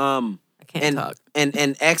 I can't And talk. and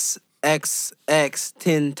XXX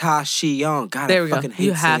Tentacion. God, There I we go. fucking hate You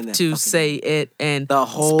saying have that to fucking say name. it and the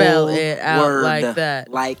whole spell it out word like that.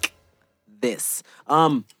 like this.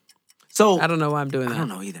 So I don't know why I'm doing I that. don't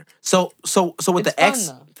know either. So with It's the fun, X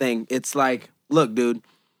though. thing, it's like, look, dude,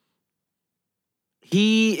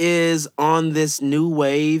 he is on this new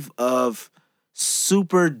wave of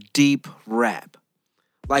super deep rap.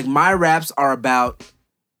 Like my raps are about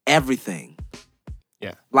everything.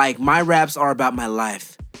 Yeah. Like my raps are about my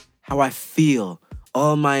life, how I feel,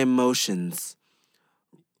 all my emotions.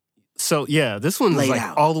 So yeah, this one's Laid like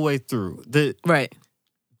out. all the way through. The Right.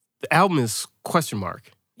 album is question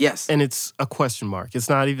mark. Yes. And it's a question mark. It's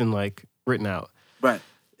not even like written out. Right.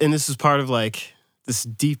 And this is part of like this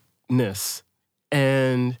deepness.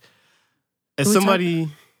 And as Who we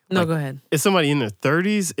somebody No, Like- go ahead. as somebody in their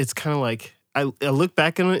 30s, it's kind of like I look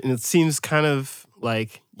back on it and it seems kind of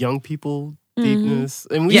like young people deepness.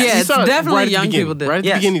 And we, Yeah, we it's saw it definitely right at the young beginning, people did. right at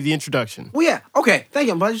Yes. the beginning of the introduction. Well, yeah. Okay. Thank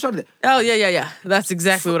you. I'm glad you started that. Oh, yeah. That's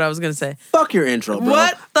exactly what I was going to say. Fuck your intro, bro.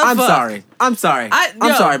 What the I'm fuck? sorry. I'm sorry.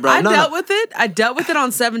 I'm sorry, bro. I No, dealt no. with it. I dealt with it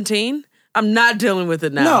on 17. I'm not dealing with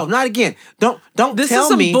it now. No, not again. Don't This tell is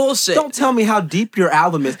some me. bullshit. Don't tell me how deep your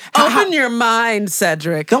album is. Open your mind,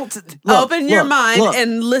 Cedric. Don't Open your mind look.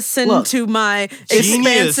 and listen look. to my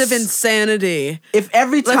Genius. expansive insanity. If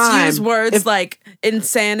every time Let's use words if- like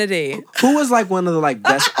insanity. who was like one of the like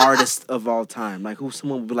best artists of all time? Like who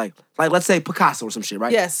someone would be like let's say Picasso or some shit,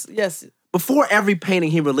 right? Yes. Before every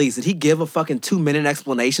painting he released, did he give a fucking 2-minute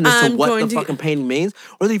explanation as to I'm what going the to- fucking painting means,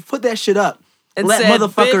 or did he put that shit up And let said,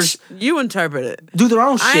 motherfuckers Bitch, you interpret it. do their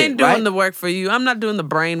own shit? I ain't doing right? the work for you. I'm not doing the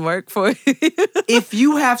brain work for you. If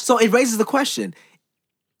you have it raises the question.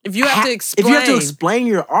 If you have to explain. If you have to explain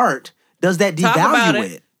your art, does that Talk about devalue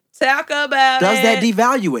it. it? Talk about Does it. that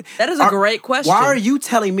devalue it? That is a great question. Why are you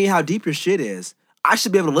telling me how deep your shit is? I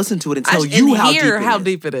should be able to listen to it and I tell sh- you and how hear deep it how is.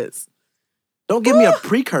 deep it is. Don't give me a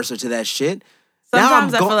precursor to that shit.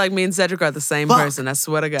 Sometimes I feel like me and Cedric are the same person. I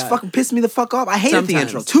swear to God. It's fucking pissed me the fuck off. I hated the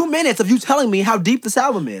intro. Sometimes. 2 minutes of you telling me how deep this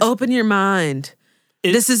album is. Open your mind.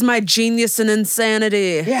 This is my genius and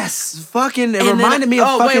insanity. Yes, fucking. It And then- reminded me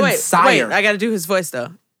of fucking Sire. Wait, I gotta do his voice though.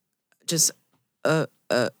 Just open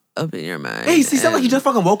your mind. Hey, he sounded like he just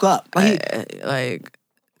fucking woke up. Like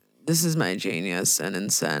this is my genius and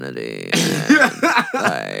insanity. And,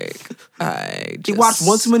 like I just he watched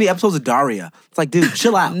one too many episodes of Daria. It's like, dude,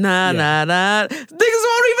 chill out. Nah. Niggas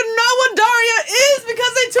won't even know what Daria is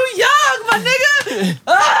because they too young, my nigga.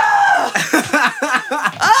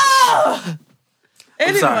 Ah!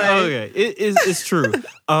 Anyway. Okay, it's true.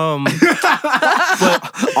 All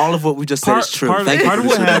of what we just said is true. Part Thank you, of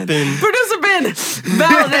what Producer Ben. happened. Producer Ben,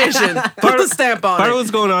 validation. Put the stamp on Part of it. what's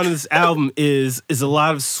going on in this album is a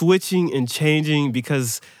lot of switching and changing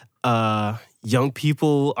because young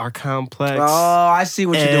people are complex. Oh, I see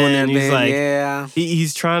what you're doing there, And he's man. like- Yeah.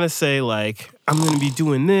 He's trying to say like, I'm gonna be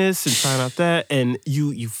doing this and trying out that, and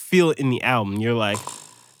you feel it in the album. You're like,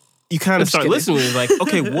 you kind of start kidding. listening. It's like,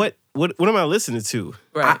 okay, what am I listening to?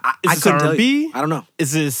 Right. I Is this couldn't tell R&B? you. I don't know.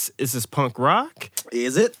 Is this punk rock?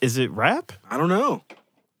 Is it? Is it rap? I don't know.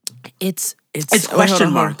 It's It's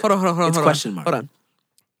question mark. Hold on. It's question mark. Hold on.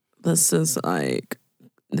 This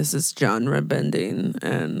is genre bending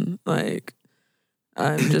and like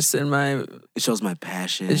I'm just in my. It shows my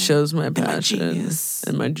passion. It shows my my passion genius.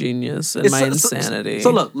 and my genius and It's my so- insanity.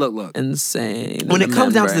 So look. Insane. When in it the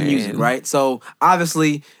comes down to the membrane. music, right? So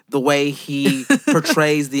obviously the way he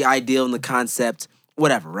portrays the ideal and the concept,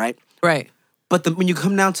 whatever, right? Right. But when you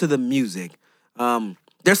come down to the music,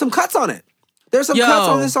 there's some cuts on it. There's some Yo, cuts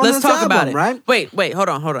on this let's talk album, about it. right? Wait, hold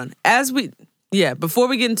on. Before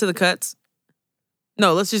we get into the cuts,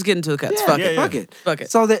 no, let's just get into the cuts. Fuck it. Fuck it.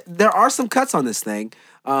 So there are some cuts on this thing.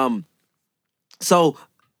 So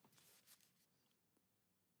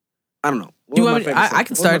I don't know. What You was want my me- favorite I song? can What's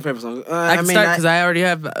my start. favorite song? I can start because I already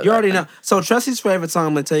have. You already know. So Trusty's favorite song,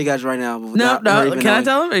 I'm gonna tell you guys right now. No. Can I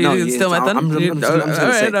tell him? Or you can steal my thunder? I'm just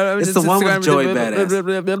gonna say. It's the one with Joey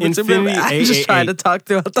Badass. Infinity I'm just trying to 888. talk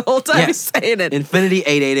throughout the whole time Yes. he's saying it. Infinity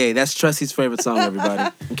 888. That's Trusty's favorite song,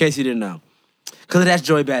 everybody. In case you didn't know. Because it has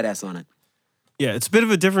Joey Badass on it. Yeah, it's a bit of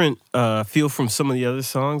a different feel from some of the other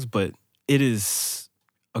songs, but it is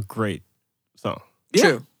a great song. Yeah.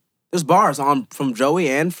 True. There's bars on from Joey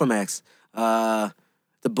and from X. The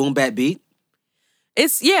boom bap beat.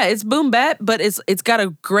 It's boom bap, but it's got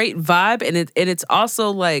a great vibe and it's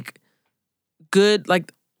also like good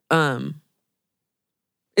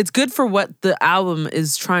it's good for what the album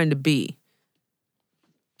is trying to be.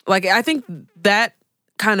 Like I think that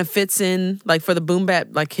kind of fits in like for the boom bap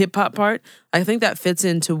like hip hop part. I think that fits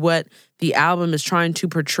into what the album is trying to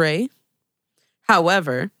portray.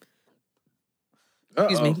 However,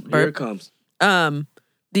 excuse me, Here burp. it comes.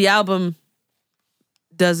 The album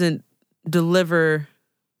doesn't deliver.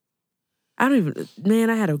 I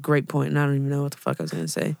had a great point and I don't even know what the fuck I was gonna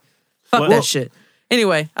say. Fuck Well- that shit.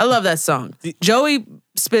 Anyway, I love that song. Joey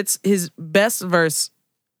spits his best verse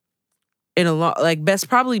in a lot, like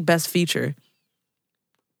probably best feature.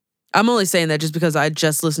 I'm only saying that just because I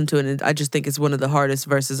just listened to it and I just think it's one of the hardest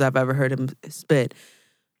verses I've ever heard him spit.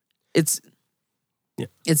 It's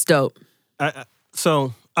dope.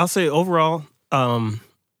 So I'll say overall,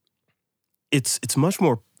 it's much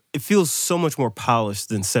more. It feels so much more polished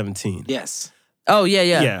than 17. Yes. Oh yeah.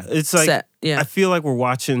 Yeah, it's like Set. Yeah. I feel like we're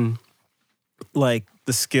watching like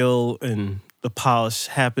the skill and the polish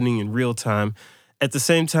happening in real time. At the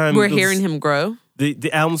same time, We're hearing him grow.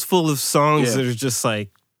 The album's full of songs Yeah. that are just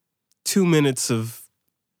like 2 minutes of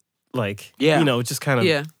like just kind of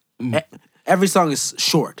Yeah. Every song is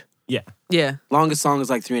short. yeah. Yeah. Longest song is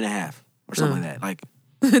like 3.5 or something like that. Like,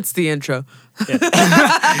 It's the intro.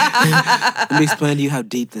 let me explain to you how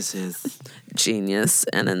deep this is. Genius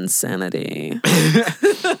and insanity.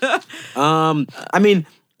 I mean,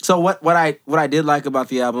 so what I did like about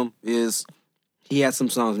the album is he had some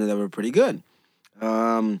songs in there that were pretty good.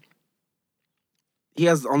 He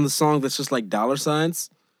has on the song that's just like dollar signs.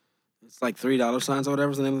 It's like $3 or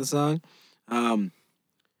whatever's the name of the song.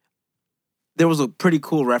 There was a pretty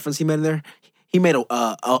cool reference he made in there. He made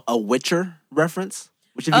a Witcher reference,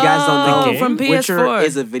 which if you guys don't know, game? From Witcher PS4.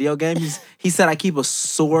 is a video game. He said, "I keep a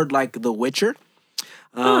sword like the Witcher."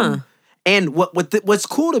 And what's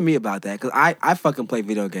cool to me about that, because I fucking play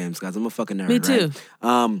video games, guys. I'm a fucking nerd. Me too.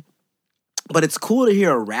 Right? But it's cool to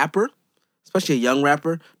hear a rapper, especially a young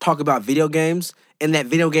rapper, talk about video games and that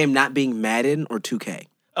video game not being Madden or 2K.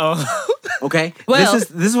 Oh, Okay. Well- this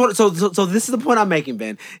is what. So this is the point I'm making,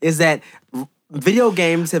 Ben. Is that video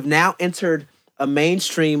games have now entered a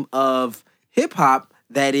mainstream of hip hop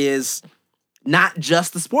that is not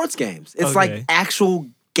just the sports games. It's like Okay. actual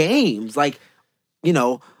games, like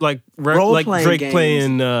like role-playing Drake games.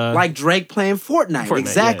 playing like Drake playing Fortnite, Fortnite,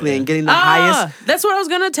 exactly, yeah. and getting the highest. That's what I was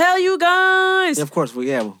gonna tell you guys. Yeah, of course, we're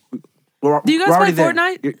Do you guys we're play already there.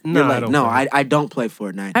 Fortnite? You're No, I late. don't No, play I don't play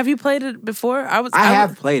Fortnite. Have you played it before? I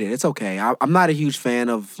have played it. It's okay. I'm not a huge fan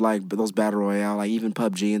of like those battle royale, like even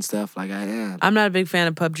PUBG and stuff. Like I am. I'm not a big fan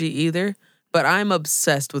of PUBG either, but I'm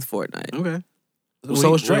obsessed with Fortnite. Okay. Well,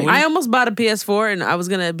 so is Drake. I almost bought a PS4 and I was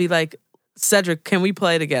gonna be like, Cedric, can we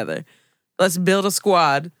play together? Let's build a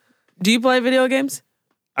squad. Do you play video games?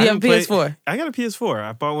 You have a PS4. I got a PS4.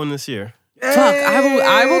 I bought one this year. Fuck,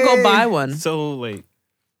 I will go buy one. So late.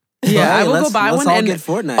 Yeah, I Hey, will go buy let's one. all and get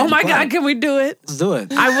Fortnite. oh my and play. god, can we do it? Let's do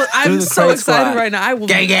it. I'm the so Craig excited Squad. right now. I will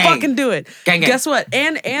Gang, gang. fucking do it. Gang, gang. Guess what?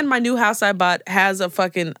 And my new house I bought has a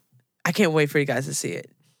fucking. I can't wait for you guys to see it.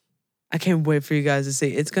 I can't wait for you guys to see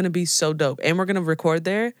it. It's gonna be so dope, and we're gonna record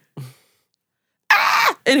there.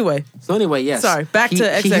 Anyway, So anyway, yes. Sorry, back to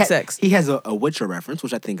XXX. He has a Witcher reference,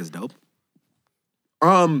 which I think is dope.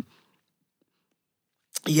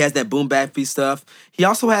 He has that boom bap beat stuff. He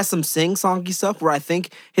also has some sing-songy stuff where I think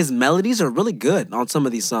his melodies are really good on some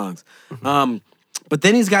of these songs. But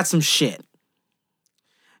then he's got some shit.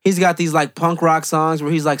 He's got these like punk rock songs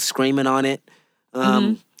where he's like screaming on it.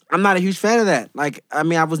 I'm not a huge fan of that. Like, I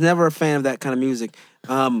mean, I was never a fan of that kind of music.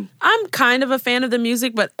 I'm kind of a fan of the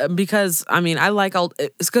music, but because I mean, I like all.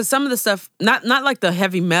 It's because some of the stuff, not like the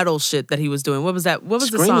heavy metal shit that he was doing. What was that? What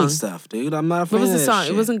was the Screaming song? stuff, dude. I'm not a fan What was of the that song?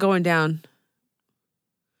 shit. It wasn't going down.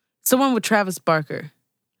 Someone with Travis Barker.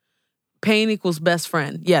 Pain equals best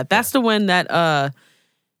friend. Yeah, that's the one that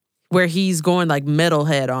where he's going like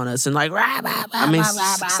metalhead on us and like. I mean,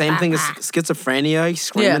 same thing as schizophrenia. He's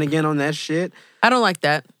screaming Yeah. again on that shit. I don't like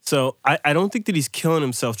that So I don't think that he's killing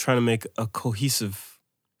himself trying to make a cohesive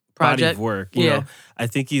body project. of work. You Yeah. know, I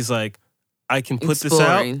think he's like, I can put this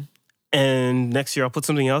out, Exploring. and next year I'll put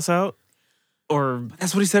something else out. Or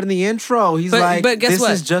That's what he said in the intro. He's But- like, but guess this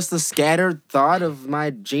what? is just a scattered thought of my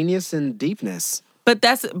genius and deepness. But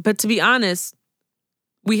to be honest,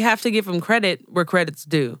 we have to give him credit where credit's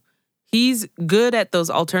due. He's good at those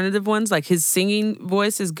alternative ones. Like his singing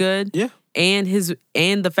voice is good. Yeah. And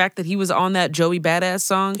the fact that he was on that Joey Badass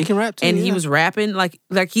song. He can rap too. And he yeah. was rapping like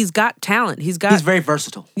he's got talent. He's He's very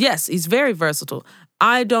versatile. yes, he's very versatile.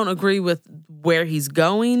 I don't agree with where he's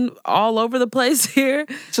going all over the place here.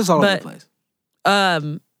 It's just all over But- the place.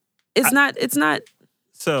 It's not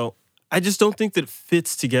so I just don't think that it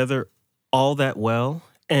fits together all that well.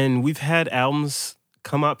 And we've had albums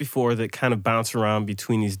come out before that kind of bounce around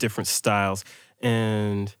between these different styles.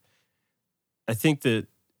 And I think that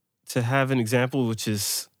to have an example which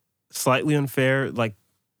is slightly unfair, like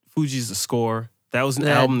Fuji's The Score, that was an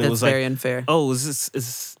album that that's was very like, unfair. oh, is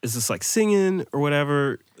this like singing or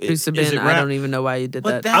whatever? Is it Usabin, I rap? don't even know why you did But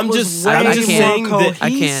that. that I'm was just- way I'm just more saying that- I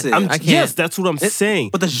can't. cohesive. I can't. Yes, that's what I'm saying.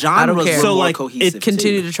 But the genres were care. So, more like, cohesive.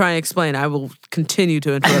 Continue too. to try and explain. I will continue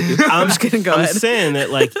to interrupt you. I'm just kidding. Go I'm ahead. saying that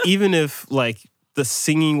like even if like the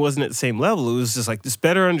singing wasn't at the same level, it was just like this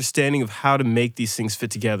better understanding of how to make these things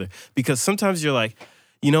fit together. Because sometimes you're like,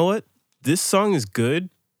 you know what? This song is good,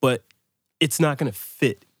 but it's not gonna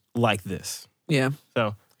fit like this. Yeah.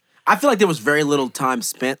 So I feel like there was very little time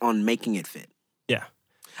spent on making it fit. yeah.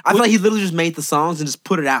 I feel like he literally just made the songs and just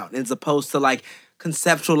put it out, as opposed to like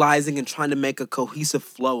conceptualizing and trying to make a cohesive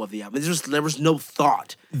flow of the album. There was no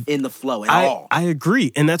thought in the flow at all. I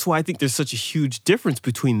agree. And that's why I think there's such a huge difference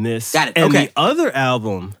between this Got it. and Okay. the other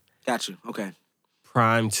album, Got you. Okay.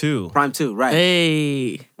 Prime 2. Prime 2, right.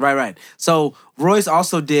 Hey. Right. So Royce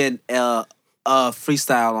also did a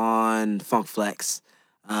freestyle on Funk Flex.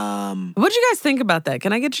 What'd you guys think about that?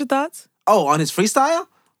 Can I get your thoughts? Oh, on his freestyle?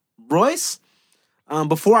 Royce?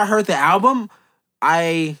 Before I heard the album,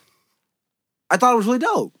 I thought it was really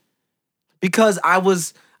dope. Because I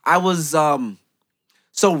was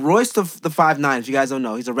so Royce the 5'9", if you guys don't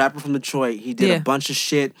know, he's a rapper from Detroit. He did Yeah. a bunch of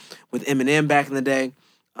shit with Eminem back in the day.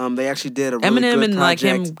 They actually did a really Eminem good and like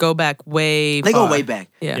project. him go back way They far. go way back.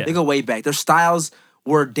 Yeah. They go way back. Their styles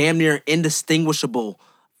were damn near indistinguishable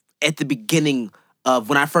at the beginning of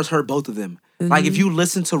when I first heard both of them. Like if you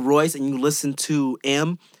listen to Royce and you listen to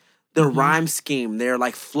M, their rhyme scheme, their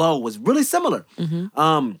like flow was really similar.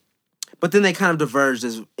 But then they kind of diverged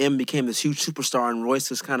as M became this huge superstar and Royce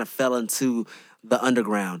just kind of fell into the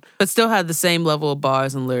underground. But still had the same level of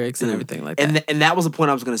bars and lyrics and everything like that. And that was the point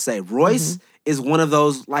I was gonna say. Royce is one of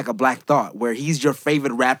those like a Black Thought where he's your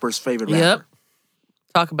favorite rapper's favorite rapper. Yep.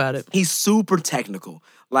 Talk about it. He's super technical.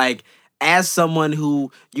 Like, as someone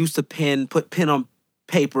who used to put pen on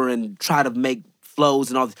paper and try to make flows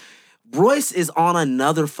and all this, Royce is on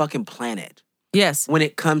another fucking planet Yes. when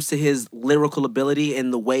it comes to his lyrical ability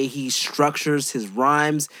and the way he structures his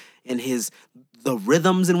rhymes and the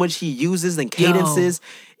rhythms in which he uses and cadences.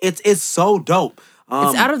 It's so dope.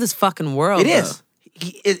 It's out of this fucking world. It is.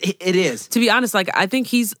 It is. To be honest, like I think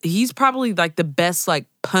he's probably like the best like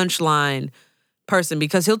punchline person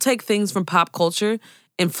because he'll take things from pop culture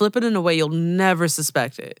and flip it in a way you'll never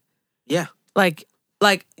suspect it. Yeah. Like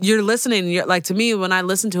you're listening, and you're like to me when I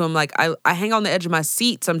listen to him, like I hang on the edge of my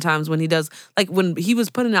seat sometimes when he does like when he was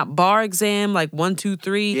putting out Bar Exam, like 1, 2,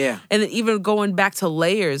 3. Yeah. And then even going back to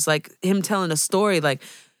Layers, like him telling a story. Like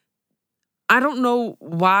I don't know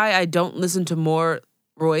why I don't listen to more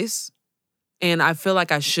Royce. And I feel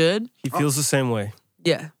like I should. He feels the same way.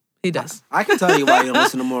 Yeah, he does. I can tell you why you don't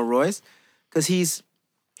listen to more Royce. Because he's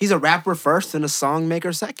a rapper first and a song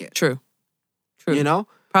maker second. True. You know?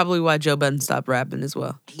 Probably why Joe Budden stopped rapping as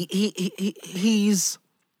well. He's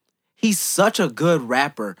such a good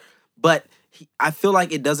rapper, but I feel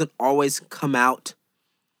like it doesn't always come out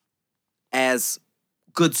as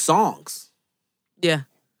good songs. Yeah.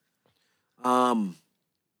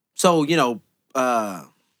 So, you know,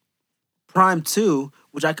 Prime 2,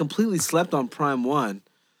 which I completely slept on Prime 1,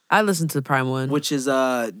 I listened to Prime 1. which is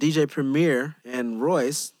DJ Premier and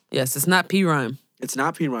Royce. Yes, it's not P Rhyme. It's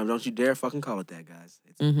not P Rhyme. Don't you dare fucking call it that, guys.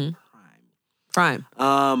 It's Prime.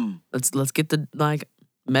 Prime. Let's get the like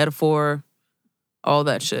metaphor, all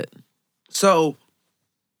that shit. So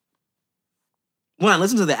when I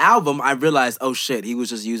listened to the album, I realized, oh shit, he was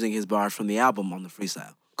just using his bars from the album on the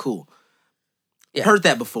freestyle. Cool. Yeah. Heard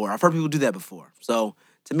that before. I've heard people do that before. So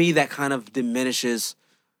to me, that kind of diminishes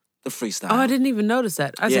the freestyle. Oh, I didn't even notice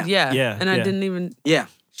that. I said yeah. Yeah, And I yeah. didn't even Yeah.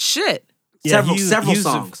 shit. Yeah, Several he used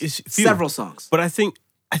songs. few. Several songs. But I think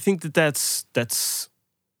I think that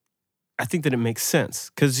it makes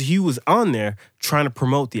sense because he was on there trying to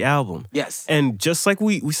promote the album. Yes. And just like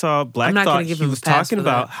we saw Black I'm not gonna Thought, give he him a was pass talking for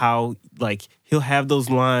about that. how like he'll have those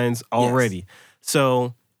lines already.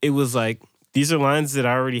 So it was like, these are lines that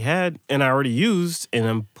I already had and I already used and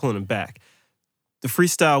I'm pulling them back. The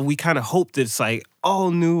freestyle, we kind of hoped that it's like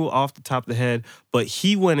all new off the top of the head, but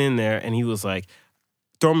he went in there and he was like,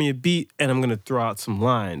 throw me a beat and I'm going to throw out some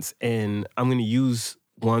lines and I'm going to use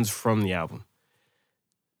ones from the album.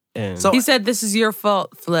 And So- He said, "This is your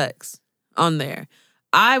fault, Flex," on there.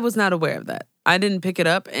 I was not aware of that. I didn't pick it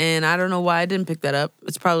up, and I don't know why I didn't pick that up.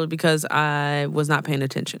 It's probably because I was not paying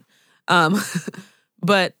attention.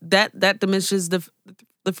 But that diminishes the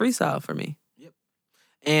freestyle for me.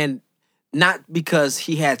 And not because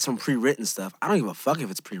he had some pre-written stuff. I don't give a fuck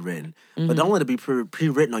if it's pre-written. But don't let it be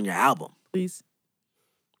pre-written on your album, Please.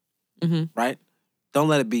 right? Don't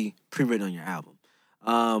let it be pre-written on your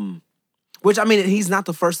album. Which, I mean, he's not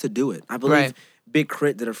the first to do it. I believe Right. Big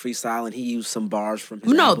Crit did a freestyle and he used some bars from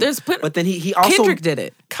his No, album. there's But then he also... Kendrick did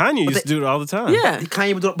it. Kanye used to do it all the time. Yeah.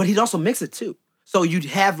 Kanye would do it, but he'd also mix it too. So you'd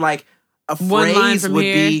have like a One line phrase from would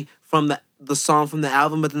here. be from the song from the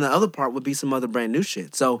album, but then the other part would be some other brand new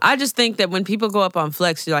shit. So I just think that when people go up on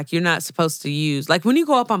Flex, you're not supposed to use, like when you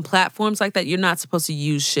go up on platforms like that, you're not supposed to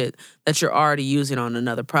use shit that you're already using on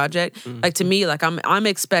another project. Like to me, like I'm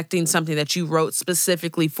expecting something that you wrote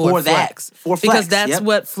specifically for that. Flex. For Flex, because that's yep.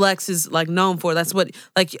 what Flex is like known for. That's what,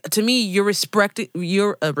 like to me, you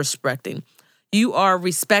are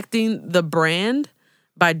respecting the brand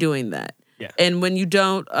by doing that. Yeah. And when you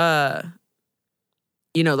don't,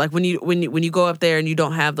 like when you go up there and you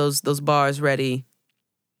don't have those bars ready,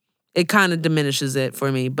 it kind of diminishes it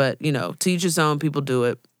for me. But to each his own. People do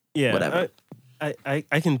it. Yeah, Whatever.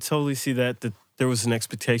 I can totally see that there was an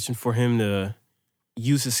expectation for him to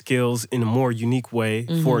use his skills in a more unique way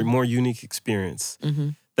for a more unique experience.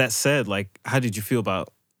 That said, like, how did you feel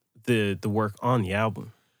about the work on the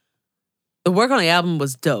album? The work on the album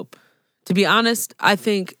was dope. To be honest, I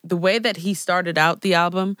think the way that he started out the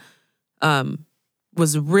album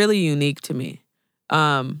was really unique to me.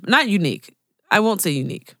 Not unique. I won't say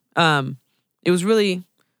unique. It was really,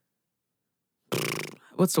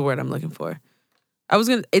 what's the word I'm looking for? It was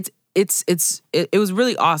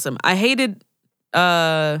really awesome. I hated,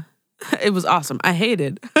 it was awesome. I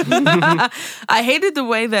hated the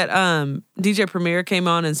way that DJ Premier came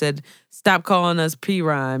on and said, "Stop calling us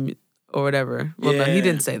P-Rhyme," or whatever. Well, no, he Yeah.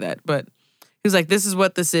 didn't say that, but he was like, "This is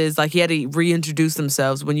what this is." Like, he had to reintroduce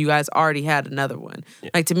themselves when you guys already had another one.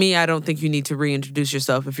 Like, to me, I don't think you need to reintroduce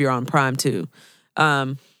yourself if you're on Prime 2.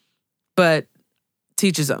 But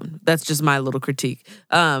teach his own. That's just my little critique.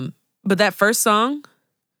 But that first song,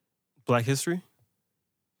 Black History?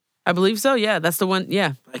 I believe so. Yeah, that's the one.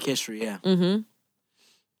 Yeah. Black History, yeah.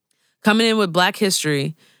 Coming in with Black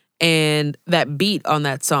History and that beat on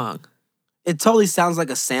that song. It totally sounds like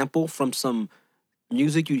a sample from some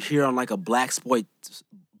music you'd hear on like a black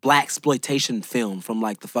exploitation film from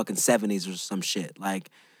like the fucking 70s or some shit. Like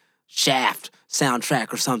Shaft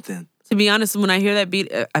soundtrack or something. To be honest, when I hear that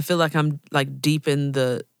beat, I feel like I'm like deep in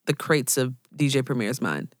the crates of DJ Premier's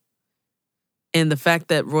mind. And the fact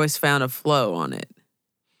that Royce found a flow on it.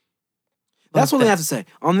 That's what I have to say.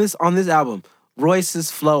 On this album,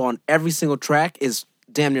 Royce's flow on every single track is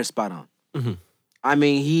damn near spot on. Mm-hmm. I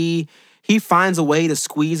mean, he finds a way to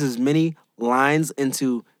squeeze as many lines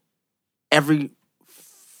into every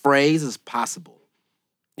phrase as possible.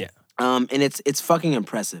 Yeah. And it's fucking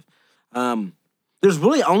impressive. There's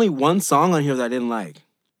really only one song on here that I didn't like.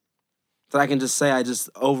 That I can just say I just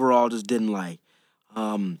overall just didn't like.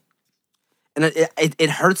 And it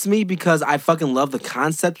hurts me because I fucking love the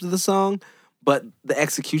concept of the song, but the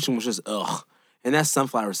execution was just ugh. And that's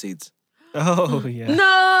Sunflower Seeds. Oh yeah.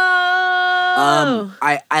 No.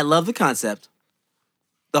 I love the concept.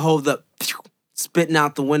 The whole spitting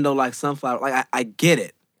out the window like sunflower. Like I get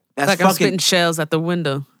it. That's like fucking, I'm spitting shells at the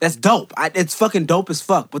window. That's dope. It's fucking dope as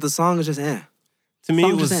fuck. But the song is just To me,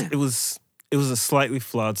 it was a slightly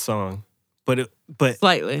flawed song, but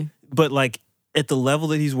Slightly. But like at the level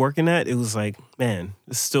that he's working at, it was like, man,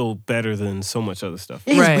 it's still better than so much other stuff.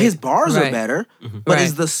 Yeah, his bars are better, but Right.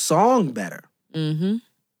 is the song better? Mm-hmm.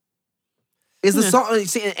 Is the song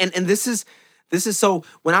see? And this is so.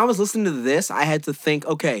 When I was listening to this, I had to think,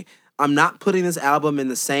 okay, I'm not putting this album in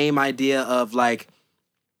the same idea of like,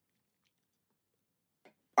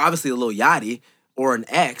 obviously a Lil Yachty or an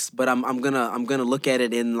X, but I'm gonna look at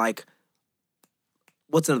it in like,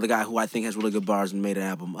 what's another guy who I think has really good bars and made an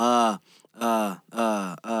album?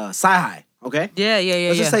 Sci-Hi, okay? Yeah.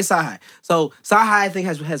 Let's just say Sci-Hi. So Sci-Hi I think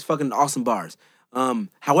has fucking awesome bars.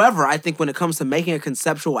 However, I think when it comes to making a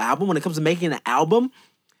conceptual album, when it comes to making an album,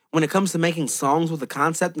 when it comes to making songs with a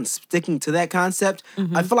concept and sticking to that concept,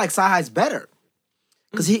 I feel like Sci-Hi's better.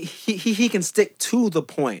 Because he can stick to the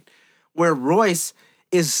point. Where Royce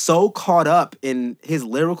is so caught up in his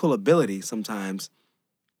lyrical ability sometimes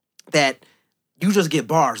that you just get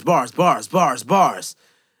bars,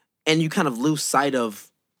 and you kind of lose sight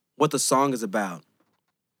of what the song is about.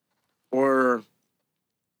 Or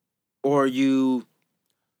you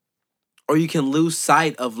can lose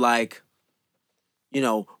sight of like, you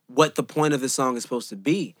know, what the point of this song is supposed to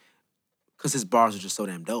be. Because his bars are just so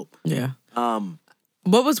damn dope. Yeah.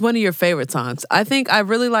 What was one of your favorite songs? I think I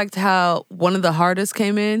really liked how One of the Hardest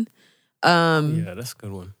came in. Yeah, that's a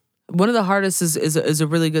good one. One of the Hardest is a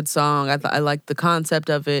really good song. I like the concept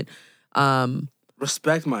of it.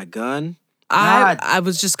 Respect My Gun. I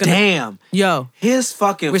was just gonna damn. Yo, his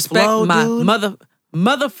fucking respect flow, my dude.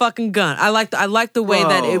 motherfucking gun. I like the way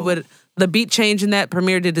that it Bro. would the beat change in that.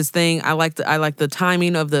 Premier did his thing. I like the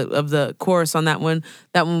timing of the chorus on that one.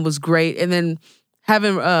 That one was great. And then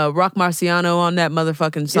having Rock Marciano on that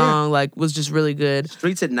motherfucking song like was just really good.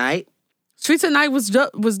 Streets at Night. Streets at Night was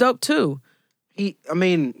dope too.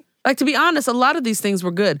 Like, to be honest, a lot of these things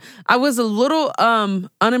were good. I was a little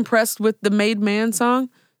unimpressed with the Made Man song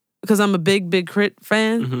because I'm a big Crit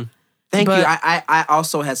fan. Mm-hmm. Thank But- you. I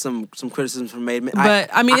also had some criticism from Made Man.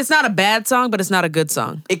 But it's not a bad song, but it's not a good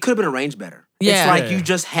song. It could have been arranged better. Yeah. It's like Yeah. you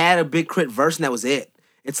just had a Big Crit verse and that was it.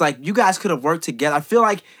 It's like you guys could have worked together. I feel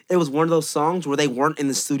like it was one of those songs where they weren't in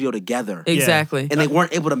the studio together Exactly. and they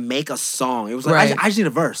weren't able to make a song. It was like, Right. I just need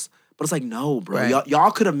a verse. But it's like, no, bro. Right.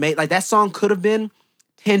 Y'all could have made, like, that song could have been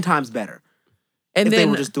 10 times better And if then they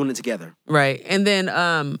were just doing it together. right. And then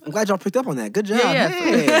I'm glad y'all picked up on that. Good job. Yeah.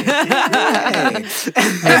 Hey.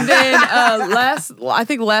 and then last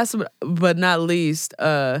but not least,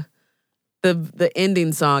 the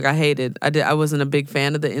ending song I hated. I wasn't a big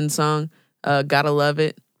fan of the end song. Gotta Love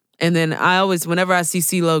It. And then whenever I see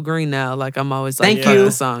CeeLo Green now, like I'm always like, Thank fuck you.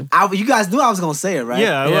 the song. You guys knew I was going to say it, right?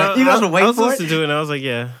 Yeah, well, You guys were I waiting was for listening it? to it, and I was like,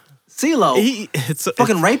 yeah. CeeLo, It's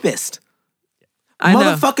fucking rapist. I know.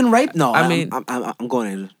 Motherfucking rape. No, I mean- I'm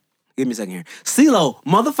going to. Give me a second here. CeeLo,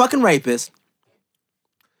 motherfucking rapist.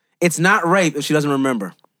 It's not rape if she doesn't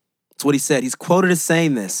remember. That's what he said. He's quoted as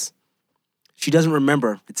saying this. She doesn't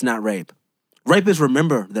remember. It's not rape. Rapists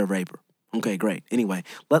remember their raper. Okay, great. Anyway,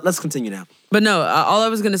 let's continue now. But no, all I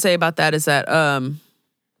was gonna say about that is that I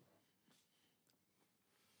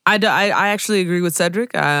actually agree with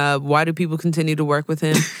Cedric. Why do people continue to work with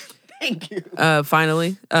him? Thank you.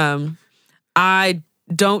 Finally, I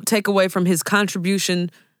don't take away from his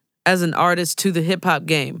contribution as an artist to the hip hop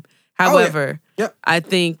game. However, Yep. I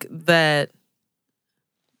think that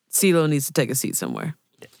CeeLo needs to take a seat somewhere.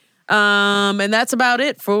 And that's about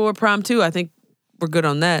it for Prom 2. I think we're good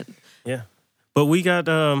on that. Yeah. But we got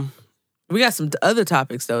We got some other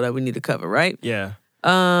topics though that we need to cover, right? yeah.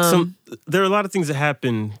 There are a lot of things that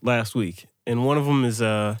happened last week, and one of them is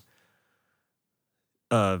a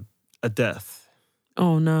death.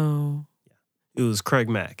 Oh no. It was Craig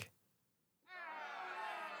Mack.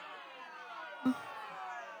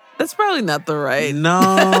 That's probably not the right.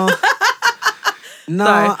 No. No,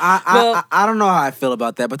 Sorry. I don't know how I feel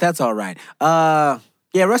about that, but that's all right.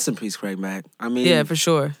 Yeah, rest in peace, Craig Mack. I mean, Yeah, for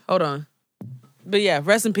sure. Hold on. But yeah,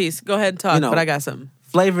 rest in peace. Go ahead and talk, You know, but I got something.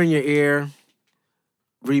 Flavor in Your Ear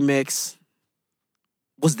remix.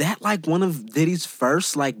 Was that like one of Diddy's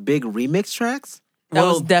first like big remix tracks? That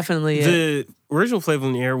was definitely it. The original Flavor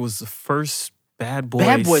in the Air was the first Bad Boy,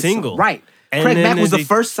 Bad Boy single. right? And Craig then Mack was they- the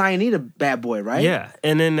first signee to Bad Boy, right? Yeah,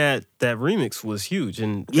 and then that remix was huge,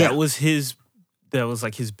 and Yeah. that was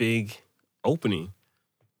like his big opening.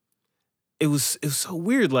 It was so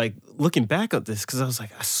weird, like looking back at this, because I was like,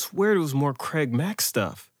 I swear it was more Craig Mack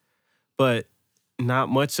stuff, but not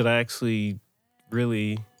much that I actually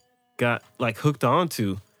really got like hooked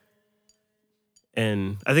onto.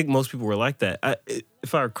 And I think most people were like that.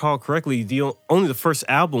 If I recall correctly, only the first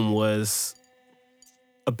album was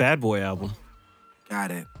a Bad Boy album.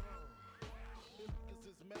 Got it.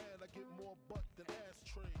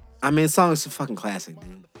 I mean, the song is a fucking classic,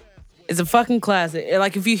 dude. It's a fucking classic.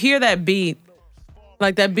 Like, if you hear that beat,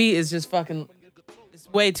 like, that beat is just fucking, it's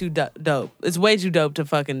way too dope. It's way too dope to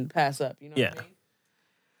fucking pass up, you know Yeah. what I mean?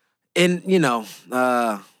 And, you know,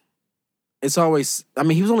 it's always, I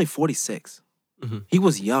mean, he was only 46. Mhm. He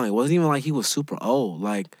was young. It wasn't even like he was super old.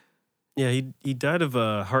 Like, Yeah, he died of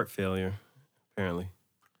heart failure, apparently.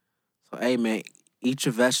 so, hey, man, eat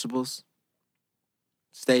your vegetables.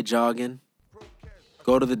 Stay jogging.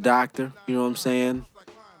 Go to the doctor. You know what I'm saying?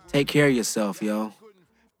 Take care of yourself, yo.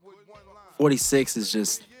 46 is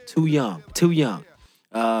just too young. Too young.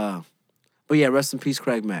 But yeah, rest in peace,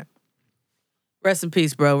 Craig Mack. Rest in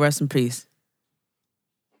peace, bro. Rest in peace.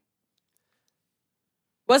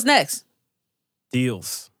 What's next?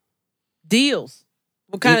 Deals. Deals.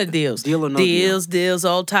 What kind of deals? Deal or no deals,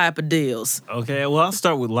 all type of deals. Okay, well, I'll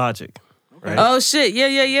start with Logic. Right? Oh shit,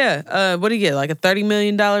 yeah. What do you get? Like a $30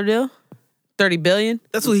 million deal? 30 billion?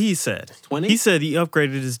 That's what he said. 20? He said he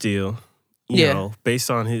upgraded his deal, you Yeah. know,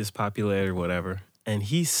 based on his popularity or whatever. And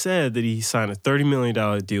he said that he signed a $30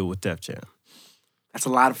 million deal with Def Jam. That's a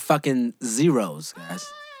lot of fucking zeros, guys.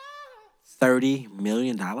 $30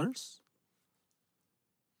 million?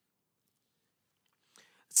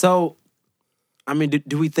 So, I mean,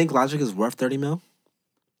 do we think Logic is worth 30 mil?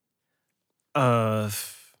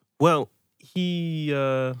 Well, he,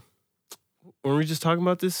 when we were just talking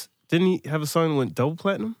about this, didn't he have a song that went double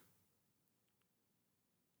platinum?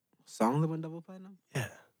 Song that went double platinum? Yeah.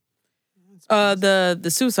 The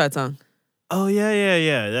Suicide song. Oh,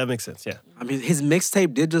 yeah. That makes sense, yeah. I mean, his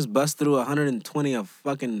mixtape did just bust through 120 a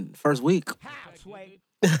fucking first week.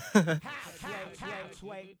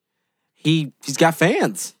 He's got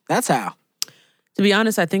fans. That's how. To be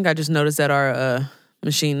honest, I think I just noticed that our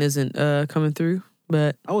machine isn't coming through.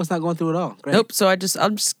 But Oh, it's not going through at all. Great. nope. So I'll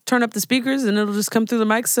just turn up the speakers and it'll just come through the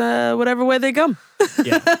mics whatever way they come.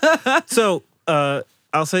 Yeah. So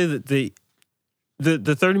I'll say that the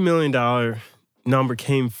 $30 million number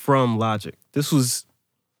came from Logic. This was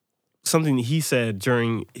something that he said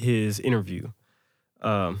during his interview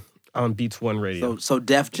on Beats One Radio. So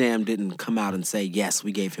Def Jam didn't come out and say, yes,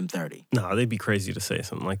 we gave him 30. No, they'd be crazy to say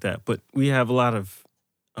something like that. But we have a lot of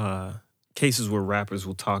cases where rappers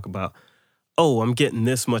will talk about, oh, I'm getting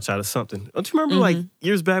this much out of something. Don't you remember, like,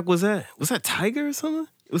 years back, was that Tiger or something?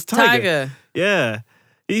 It was Tiger. Yeah.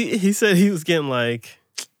 He said he was getting, like...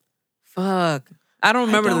 Fuck. I don't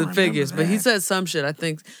remember don't the figures, remember but he that. said some shit. I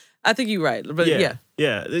think you're right. But yeah.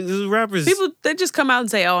 Yeah. These rappers... People, they just come out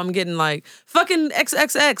and say, oh, I'm getting like, fucking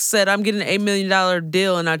XXX said I'm getting an $8 million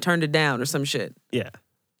deal and I turned it down or some shit. Yeah.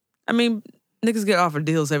 I mean, niggas get offered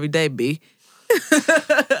deals every day, B.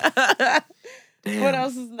 Damn. What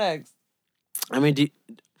else is next? I mean,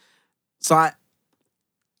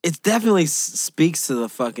 it definitely speaks to the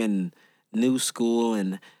fucking new school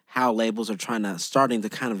and how labels are starting to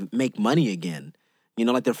kind of make money again. You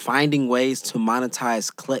know, like they're finding ways to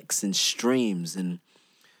monetize clicks and streams, and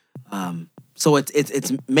so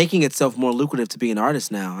it's making itself more lucrative to be an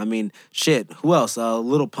artist now. I mean, shit, who else?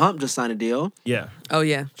 Lil Pump just signed a deal, Yeah. Oh,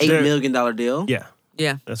 yeah. $8 million deal. Yeah.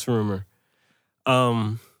 Yeah. That's a rumor.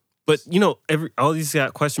 But you know, all these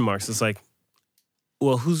got question marks. It's like,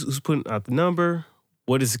 well, who's putting out the number?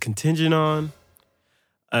 What is it contingent on?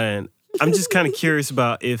 And I'm just kind of curious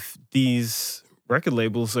about if these record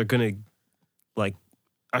labels are gonna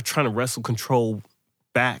are trying to wrestle control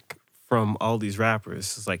back from all these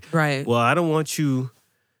rappers. It's like, Right. well, I don't want you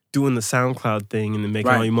doing the SoundCloud thing and then making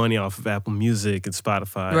all Right. your money off of Apple Music and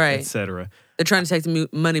Spotify, Right. etc. They're trying to take the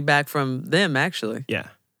money back from them, actually. Yeah.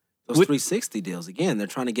 Those With- 360 deals, again, they're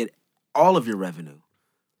trying to get all of your revenue.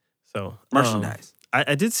 So Merchandise.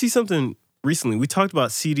 I did see something recently. We talked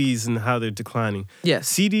about CDs and how they're declining. Yes.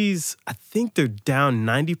 CDs, I think they're down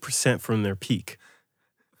 90% from their peak.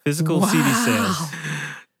 Physical CD sales.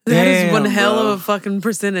 That is one Damn, hell bro. of a fucking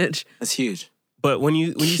percentage. That's huge. But when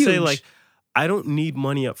you say Huge. like, I don't need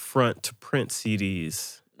money up front to print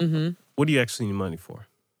CDs, what do you actually need money for?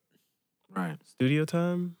 Right. Studio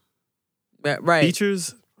time? Right.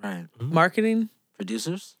 Features? Right. Marketing?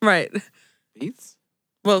 Producers? Right. Beats?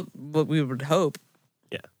 Well, what we would hope.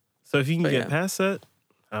 So if you can But get yeah. past that,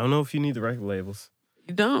 I don't know if you need the record labels.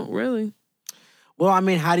 You don't, really. Well, I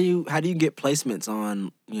mean, how do you get placements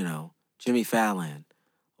on, Jimmy Fallon?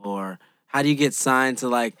 Or how do you get signed to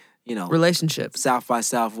like, Relationships. South by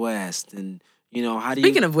Southwest? And how do you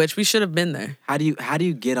Speaking of which, we should have been there. how do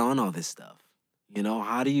you get on all this stuff?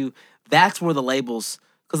 How do you that's where the labels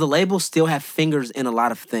because the labels still have fingers in a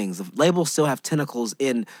lot of things. The labels still have tentacles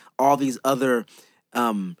in all these other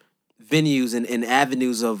venues and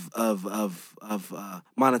avenues of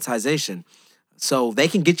monetization. So they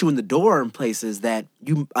can get you in the door in places that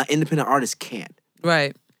you independent artists can't.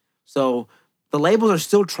 Right. So the labels are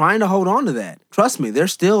still trying to hold on to that. Trust me,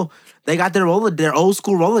 they got their old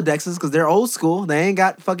school Rolodexes because they're old school. They ain't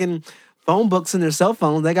got fucking phone books in their cell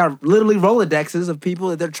phones. They got literally Rolodexes of people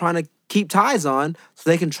that they're trying to keep ties on so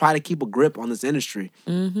they can try to keep a grip on this industry.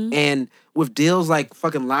 And with deals like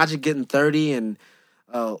fucking Logic getting 30 and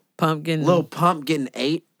Pumpkin. Lil Pump getting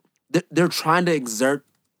 8, they're trying to exert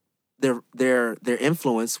their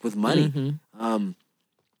influence with money. Trying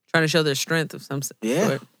to show their strength of some Yeah,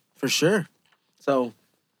 sort. for sure. So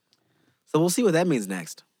we'll see what that means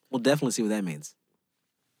next. We'll definitely see what that means.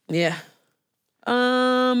 Yeah.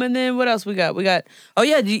 And then what else we got? Oh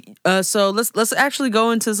yeah. So let's actually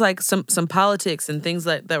go into like some politics and things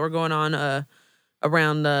that were going on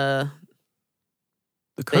around The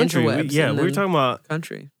country. interwebs and We were then- talking about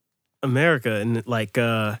country. America and like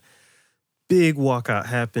big walkout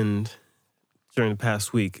happened during the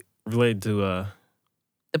past week related to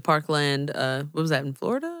The Parkland. What was that in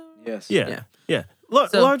Florida? Yes. yeah.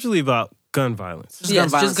 So- Largely about gun violence. Just gun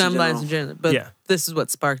violence just gun in violence in general. But Yeah. this is what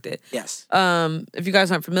sparked it. Yes. If you guys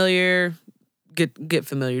aren't familiar, get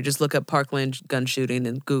familiar. Just look up Parkland gun shooting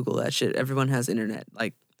and Google that shit. Everyone has internet.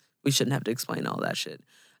 Like, we shouldn't have to explain all that shit.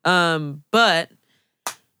 But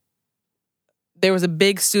there was a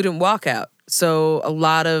big student walkout. So a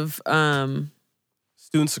lot of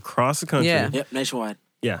Students across the country Yeah. Yep. Nationwide.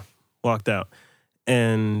 walked out.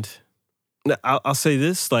 And I'll say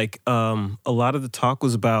this, like a lot of the talk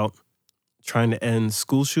was about trying to end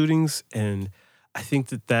school shootings, and I think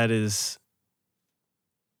that is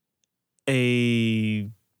a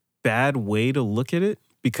bad way to look at it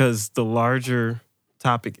because the larger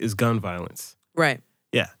topic is gun violence. right.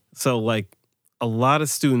 Yeah. So like a lot of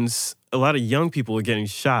students, a lot of young people are getting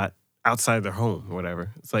shot outside their home or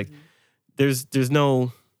whatever. It's like there's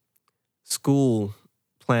no school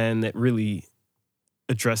plan that really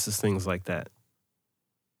addresses things like that.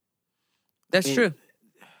 That's mean, true.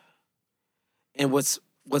 And what's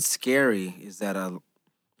scary is that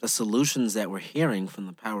the solutions that we're hearing from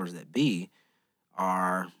the powers that be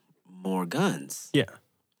are more guns. Yeah.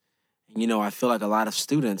 And, I feel like a lot of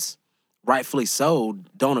students, rightfully so,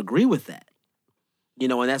 don't agree with that.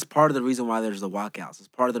 And that's part of the reason why there's the walkouts. It's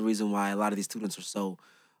part of the reason why a lot of these students are so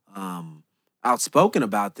outspoken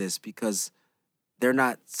about this because they're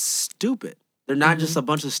not stupid. They're not just a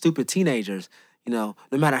bunch of stupid teenagers, no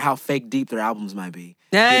matter how fake deep their albums might be.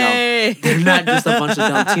 Hey, They're not just a bunch of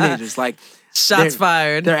dumb teenagers. Like, shots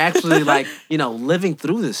fired. they're actually like, living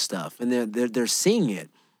through this stuff and they're seeing it.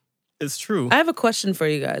 It's true. I have a question for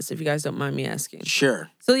you guys, if you guys don't mind me asking. Sure.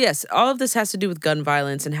 So yes, all of this has to do with gun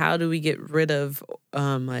violence and how do we get rid of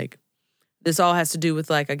like this all has to do with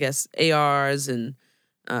like I guess ARs and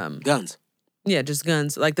Guns. yeah, just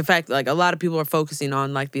guns. Like the fact like a lot of people are focusing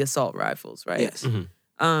on like the assault rifles, right? Yes.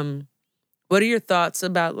 What are your thoughts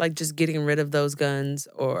about like just getting rid of those guns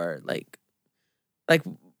or like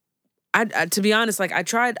I to be honest, like I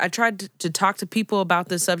tried to talk to people about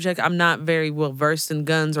this subject. I'm not very well versed in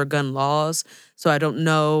guns or gun laws, so I don't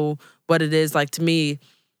know what it is. Like to me,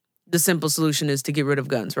 the simple solution is to get rid of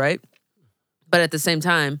guns, right? But at the same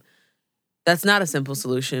time, that's not a simple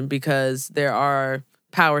solution because there are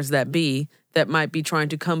powers that be that might be trying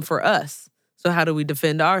to come for us. So how do we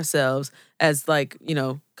defend ourselves as like,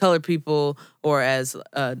 colored people or as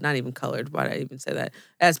not even colored, why did I even say that?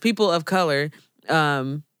 As people of color,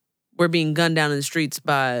 we're being gunned down in the streets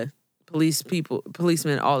by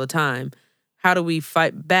policemen all the time. How do we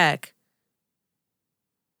fight back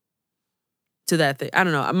to that thing? I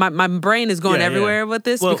don't know. My brain is going everywhere with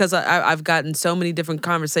this because I've gotten so many different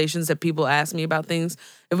conversations that people ask me about things.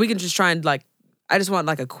 If we can just try and I just want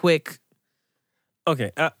a quick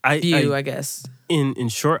view, I guess. In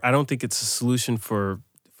short, I don't think it's a solution for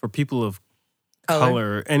people of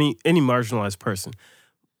color, any marginalized person.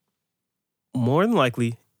 More than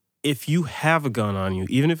likely, if you have a gun on you,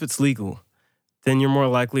 even if it's legal, then you're more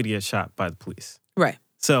likely to get shot by the police. Right.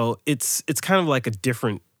 So it's kind of like a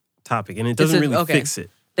different topic, and it doesn't really fix it.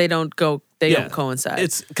 They don't coincide.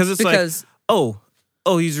 It's because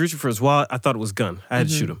he's reaching for his wallet. I thought it was a gun. I had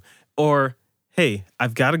to shoot him. Or, hey,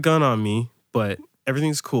 I've got a gun on me, but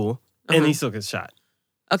everything's cool, and he still gets shot.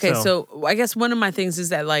 Okay, so I guess one of my things is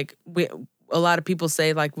that a lot of people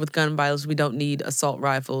say with gun violence we don't need assault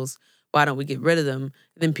rifles. Why don't we get rid of them? And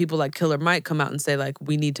then people like Killer Mike come out and say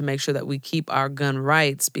we need to make sure that we keep our gun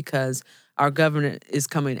rights because our government is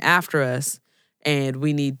coming after us, and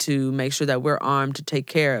we need to make sure that we're armed to take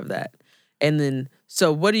care of that. And then,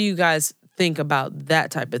 so what do you guys think about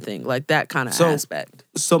that type of thing, that kind of aspect?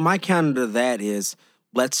 So my counter to that is,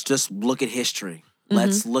 let's just look at history.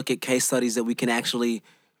 Let's look at case studies that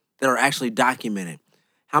are actually documented.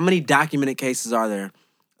 How many documented cases are there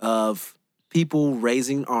of people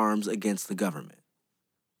raising arms against the government?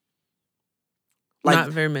 Not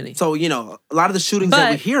very many. So, a lot of the shootings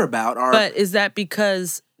that we hear about are... But is that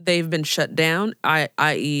because they've been shut down,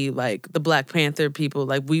 i.e. the Black Panther people,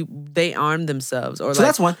 they armed themselves? Or so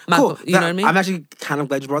that's one. Cool. You know what I mean? I'm actually kind of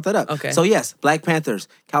glad you brought that up. Okay. So yes, Black Panthers,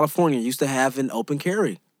 California used to have an open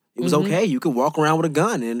carry. It was okay. You could walk around with a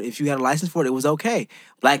gun, and if you had a license for it, it was okay.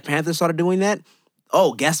 Black Panthers started doing that.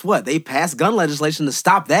 Oh, guess what? They passed gun legislation to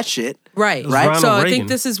stop that shit. Right. Right. So Reagan. I think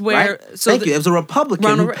this is where... Right? Thank you. It was a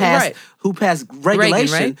Republican who passed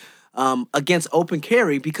regulation against open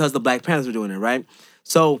carry because the Black Panthers were doing it, right?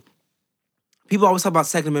 So people always talk about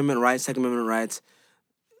Second Amendment rights. I'm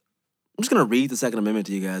just going to read the Second Amendment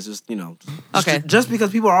to you guys. Just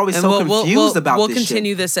because people are always confused about this We'll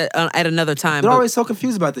continue this at another time. They're always so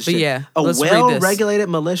confused about this shit. Yeah, a well-regulated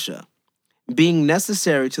militia being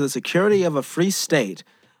necessary to the security of a free state,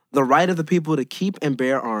 the right of the people to keep and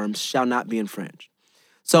bear arms shall not be infringed.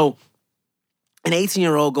 So, an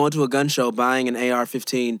 18-year-old going to a gun show buying an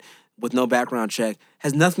AR-15 with no background check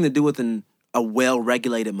has nothing to do with a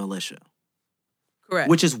well-regulated militia. Correct.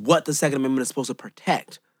 Which is what the Second Amendment is supposed to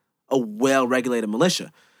protect, a well-regulated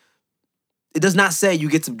militia. It does not say you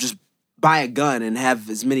get to just buy a gun and have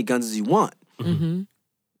as many guns as you want. Mm-hmm.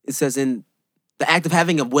 It says in the act of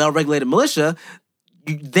having a well-regulated militia,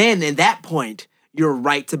 then at that point, your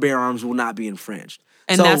right to bear arms will not be infringed.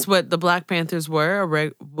 And that's what the Black Panthers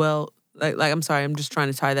were. I'm sorry, I'm just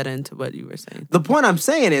trying to tie that into what you were saying. The point I'm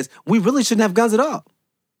saying is, we really shouldn't have guns at all.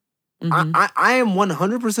 Mm-hmm. I am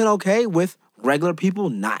 100% okay with regular people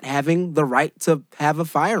not having the right to have a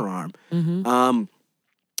firearm. Mm-hmm.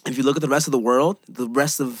 If you look at the rest of the world, the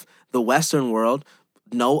rest of the Western world,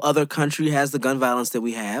 no other country has the gun violence that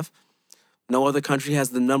we have. No other country has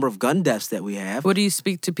the number of gun deaths that we have. What do you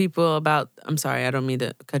speak to people about? I'm sorry, I don't mean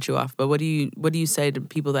to cut you off, but what do you say to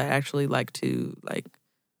people that actually like to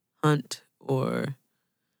hunt or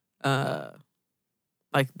the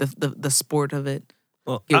sport of it?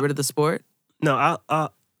 Well, Get rid of the sport? No,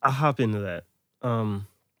 I'll hop into that.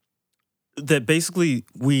 That basically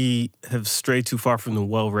we have strayed too far from the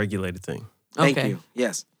well-regulated thing. Thank you.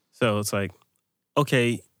 Yes. So it's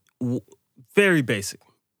okay, very basic.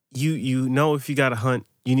 You know if you got to hunt,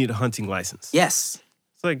 you need a hunting license. Yes.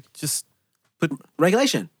 It's just put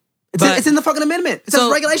regulation. It's in the fucking amendment. It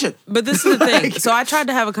says regulation. But this is the thing. So I tried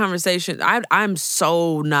to have a conversation. I'm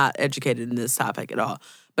so not educated in this topic at all.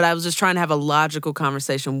 But I was just trying to have a logical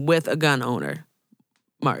conversation with a gun owner,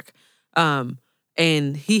 Mark.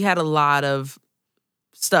 And he had a lot of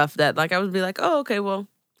stuff that I would be oh, okay, well,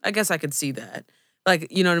 I guess I could see that.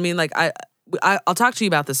 You know what I mean? I'll talk to you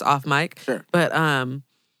about this off mic. Sure. But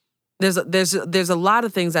there's a lot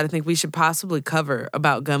of things that I think we should possibly cover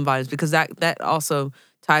about gun violence because that also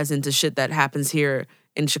ties into shit that happens here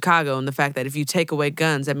in Chicago and the fact that if you take away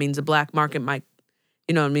guns, that means the black market might,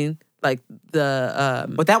 you know what I mean? But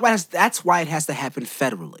that's why it has to happen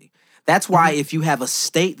federally. That's why if you have a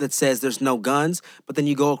state that says there's no guns, but then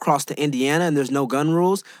you go across to Indiana and there's no gun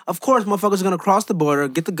rules, of course motherfuckers are gonna cross the border,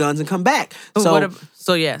 get the guns, and come back. So that's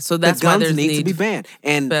the why guns there's need to be banned.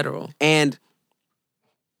 And federal. And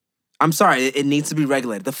I'm sorry, it needs to be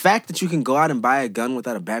regulated. The fact that you can go out and buy a gun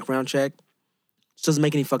without a background check just doesn't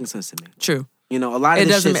make any fucking sense to me. True. A lot of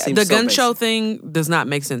this shit seems the so gun basic. show thing does not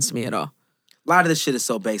make sense to me at all. lot of this shit is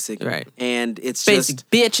so basic. Right. And it's Basic just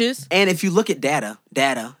bitches. And if you look at data,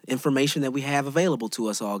 information that we have available to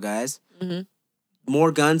us all, guys,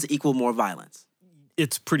 more guns equal more violence.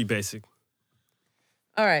 It's pretty basic.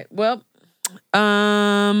 All right. Well,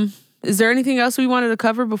 is there anything else we wanted to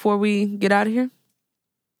cover before we get out of here?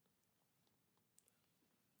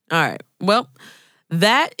 All right. Well,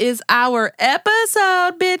 that is our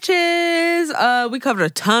episode, bitches. We covered a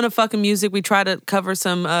ton of fucking music. We tried to cover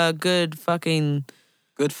some good fucking...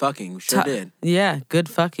 Good fucking. We sure did. Yeah, good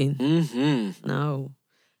fucking. Mm-hmm. No.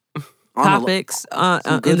 On Topics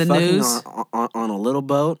in the news. On a little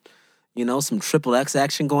boat. You know, some XXX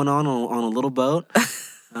action going on a little boat.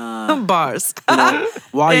 Bars. You know,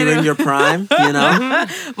 while you're in your prime, you know.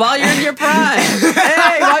 While you're in your prime.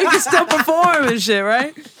 Hey, while you can still perform and shit,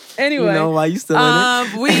 right? Anyway. You know, while you still in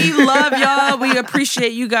it. We love y'all. We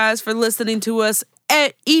appreciate you guys for listening to us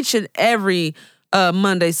at each and every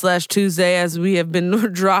Monday/Tuesday as we have been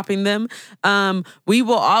dropping them. We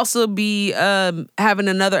will also be having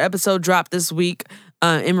another episode drop this week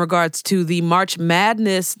in regards to the March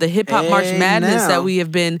Madness, the Hip Hop March Madness that we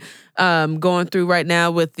have been going through right now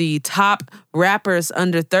with the top rappers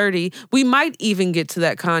under 30. We might even get to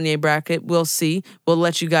that Kanye bracket. We'll see. We'll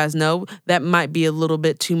let you guys know. That might be a little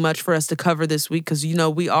bit too much for us to cover this week because, you know,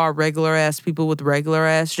 we are regular ass people with regular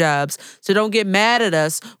ass jobs. So don't get mad at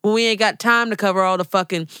us when we ain't got time to cover all the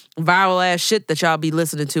fucking viral ass shit that y'all be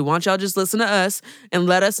listening to. Why don't y'all just listen to us and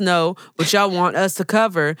let us know what y'all want us to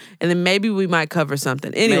cover, and then maybe we might cover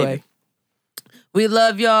something. Anyway. Maybe. We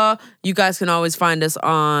love y'all. You guys can always find us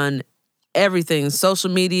on everything,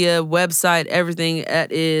 social media, website, everything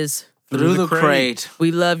that is Through the Crate.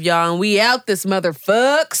 We love y'all, and we out this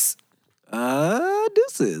motherfucks.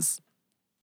 Deuces.